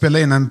 Och jag spelar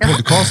in en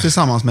podcast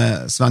tillsammans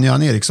med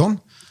Sven-Göran Eriksson.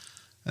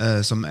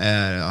 Som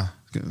är...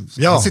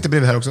 Han sitter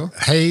bredvid här också.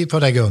 Hej på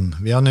dig Gun.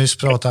 Vi har nyss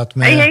pratat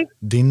med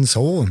din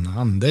son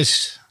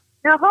Anders.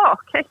 Jaha,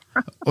 okej.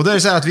 Och det är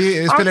så här att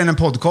vi spelar in en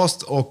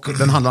podcast och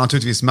den handlar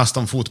naturligtvis mest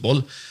om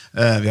fotboll.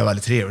 Vi har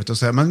väldigt trevligt och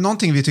så här. Men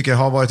någonting vi tycker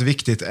har varit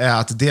viktigt är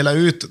att dela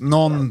ut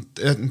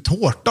en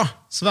tårta.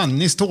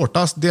 Svennis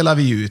tårta delar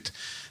vi ut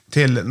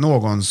till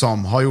någon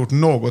som har gjort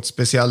något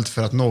speciellt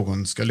för att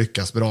någon ska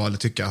lyckas bra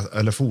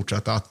eller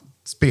fortsätta att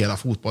spela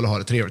fotboll och ha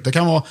det trevligt. Det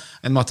kan vara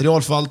en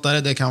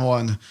materialförvaltare, det kan vara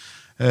en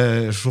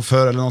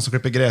chaufför eller någon som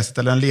klipper gräset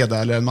eller en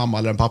ledare eller en mamma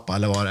eller en pappa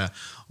eller vad det är.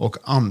 Och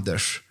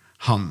Anders,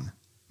 han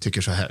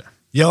tycker så här.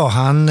 Ja,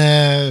 han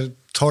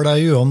talar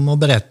ju om och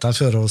berättar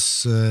för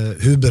oss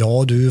hur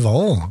bra du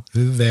var.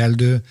 Hur väl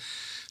du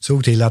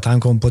såg till att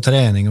han kom på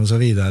träning och så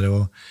vidare.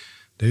 Och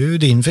det är ju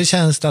din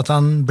förtjänst att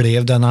han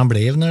blev den han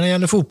blev när det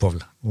gäller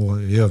fotboll.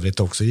 Och i övrigt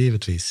också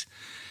givetvis.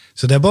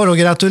 Så det är bara att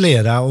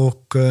gratulera,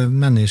 och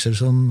människor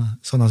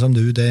sådana som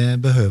du, det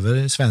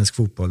behöver svensk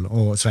fotboll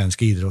och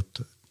svensk idrott.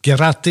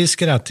 Grattis.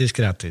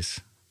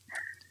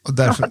 Och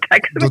därför,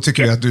 då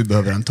tycker vi att du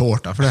behöver en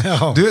tårta för det.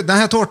 Ja. Du, den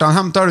här tårtan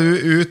hämtar du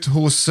ut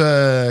hos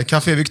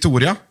Café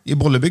Victoria i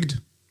Bollebygd.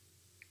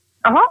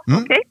 Jaha,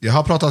 okej. Jag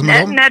har pratat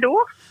med dem. När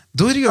då?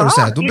 Då gör du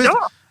så här. Idag?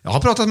 Jag har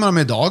pratat med dem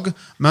idag,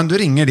 men du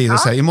ringer dit och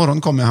säger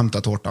imorgon kommer jag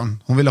hämta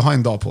tårtan. Hon ville ha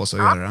en dag på sig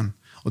att göra den.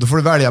 Och då får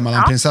du välja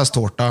mellan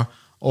prinsesstårta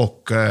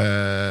och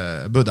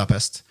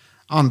Budapest.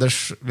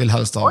 Anders vill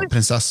helst ha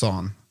prinsess, sa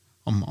han.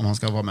 Om han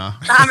ska vara med.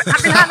 Han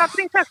vill ha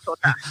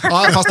prinsesstårta.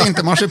 Ja, fast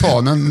inte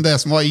marsipanen, det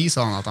som var i,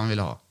 sa han att han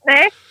ville ha.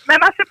 Nej, men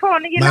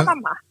marsipanen gillar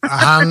mamma.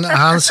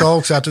 Han sa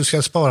också att du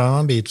ska spara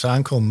någon bit, för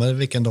han kommer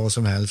vilken dag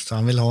som helst.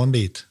 Han vill ha en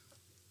bit.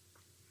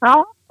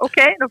 Ja,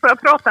 okej. Då får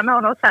jag prata med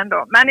honom sen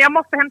då. Men jag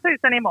måste hämta ut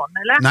den imorgon,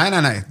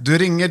 eller? Nej. Du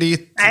ringer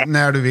dit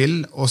när du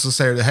vill och så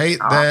säger du hej,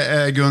 det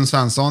är Gun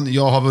Svensson.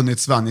 Jag har vunnit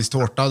Svennis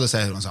tårta. Då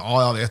säger hon så här,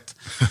 ja, jag vet.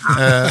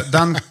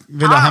 Den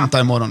vill jag hämta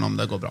imorgon om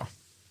det går bra.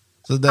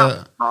 Så det...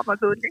 Ja, vad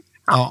gulligt.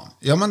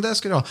 Ja, men det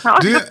ska du ha.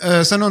 Du,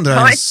 sen undrar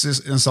jag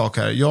en sak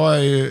här.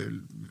 Jag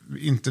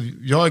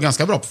är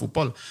ganska bra på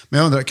fotboll. Men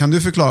jag undrar, kan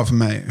du förklara för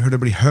mig hur det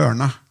blir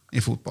hörna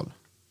i fotboll?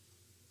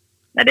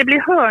 När det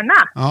blir hörna?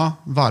 Ja,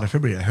 varför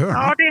blir det hörna?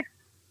 Ja,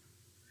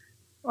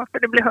 varför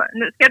det blir hörna?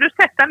 Nu ska du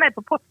sätta mig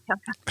på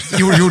pottkanten.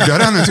 Gjorde jag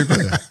det nu, tycker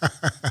du?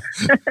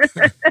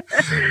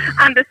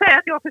 Anders säger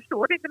att jag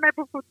förstår inte mig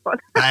på fotboll.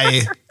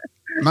 Nej,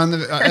 men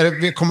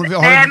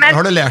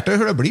har du lärt dig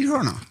hur det blir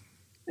hörna?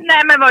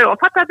 Nej, men vad jag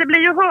fattar att det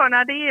blir ju hörna,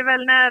 det är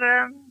väl när...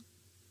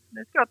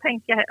 Nu ska jag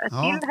tänka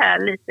till här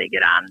lite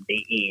grann.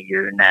 Det är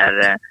ju när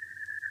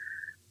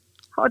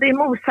det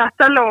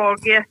motsatta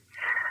laget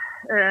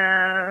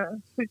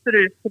skjuter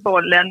ut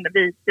bollen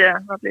vid,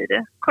 vad blir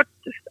det?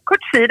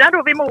 Kortsidan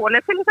då vid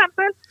målet till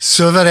exempel.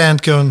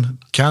 Suveränt, Gun.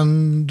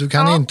 Du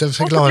kan inte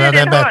förklara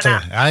det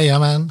bättre.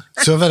 Jajamän,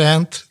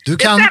 suveränt.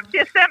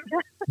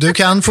 Du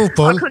kan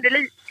fotboll.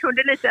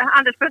 Kunde lite.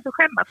 Anders behöver inte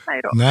skämmas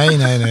mig då.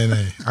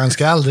 Nej. Han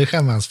ska aldrig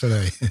skämmas för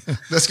dig.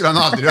 Det skulle han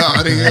aldrig göra.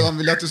 Han ringer och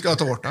vill att du ska ha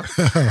tårta.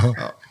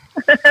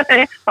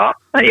 Ja,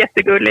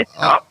 jättegulligt.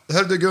 Ja.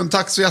 Hör du Gun,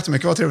 tack så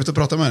jättemycket. Vad trevligt att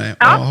prata med dig.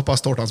 Jag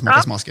hoppas tårtan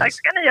smakar smaskigt. Tack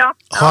ska ni ha.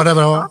 Ha det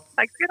bra.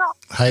 Tack ska ni ha.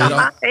 Hej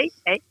då.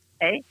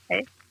 Hej.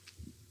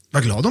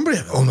 Vad glad hon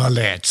blev. Hon har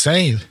lärt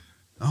sig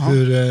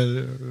hur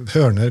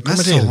hörnor kommer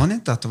till. Men sa hon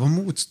inte att det var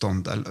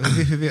motstånd?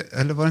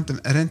 Eller var det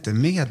inte, är det inte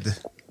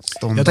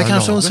medstånd? Ja, det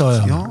kanske hon sa.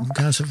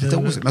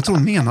 Jag tror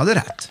hon menade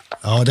rätt.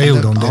 Ja, det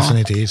gjorde hon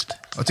definitivt.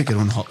 Jag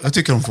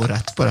tycker hon får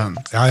rätt på den.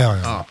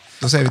 Ja.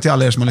 Då säger vi till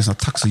alla er som har lyssnat,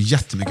 tack så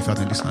jättemycket för att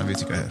ni lyssnar. Vi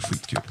tycker det är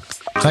skitkul.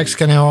 Tack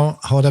ska ni ha.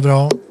 Ha det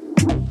bra.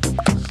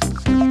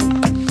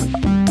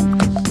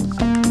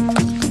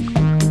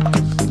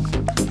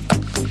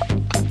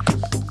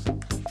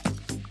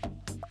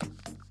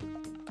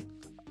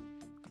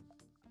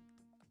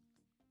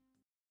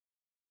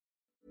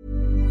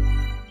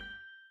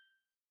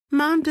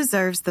 Mom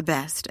deserves the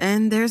best,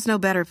 and there's no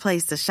better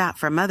place to shop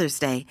for Mother's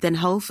Day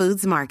than Whole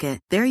Foods Market.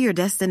 They're your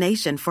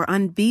destination for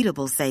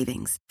unbeatable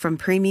savings, from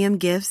premium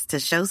gifts to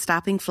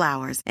show-stopping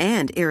flowers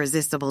and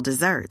irresistible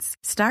desserts.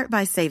 Start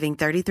by saving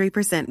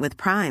 33% with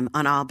Prime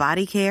on all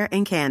body care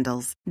and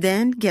candles.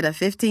 Then get a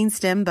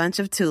 15-stem bunch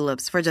of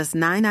tulips for just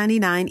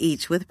 $9.99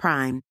 each with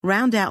Prime.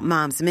 Round out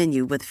Mom's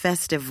menu with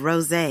festive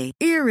rosé,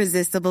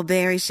 irresistible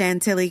berry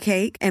chantilly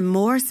cake, and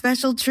more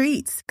special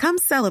treats. Come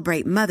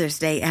celebrate Mother's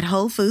Day at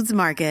Whole Foods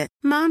Market.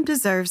 Mom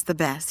deserves the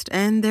best,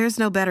 and there's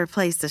no better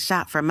place to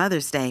shop for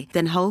Mother's Day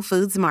than Whole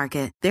Foods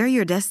Market. They're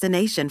your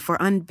destination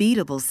for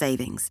unbeatable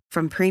savings,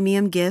 from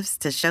premium gifts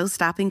to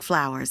show-stopping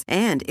flowers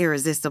and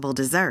irresistible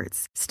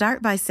desserts.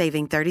 Start by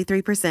saving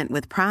 33%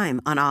 with Prime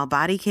on all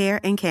body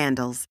care and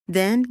candles.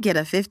 Then get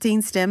a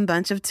 15-stem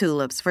bunch of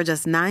tulips for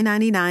just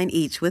 $9.99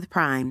 each with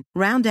Prime.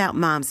 Round out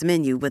Mom's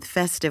menu with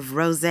festive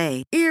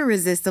rosé,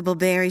 irresistible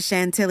berry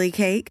chantilly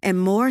cake,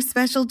 and more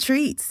special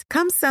treats.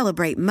 Come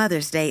celebrate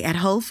Mother's Day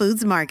at Whole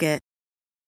Foods Market.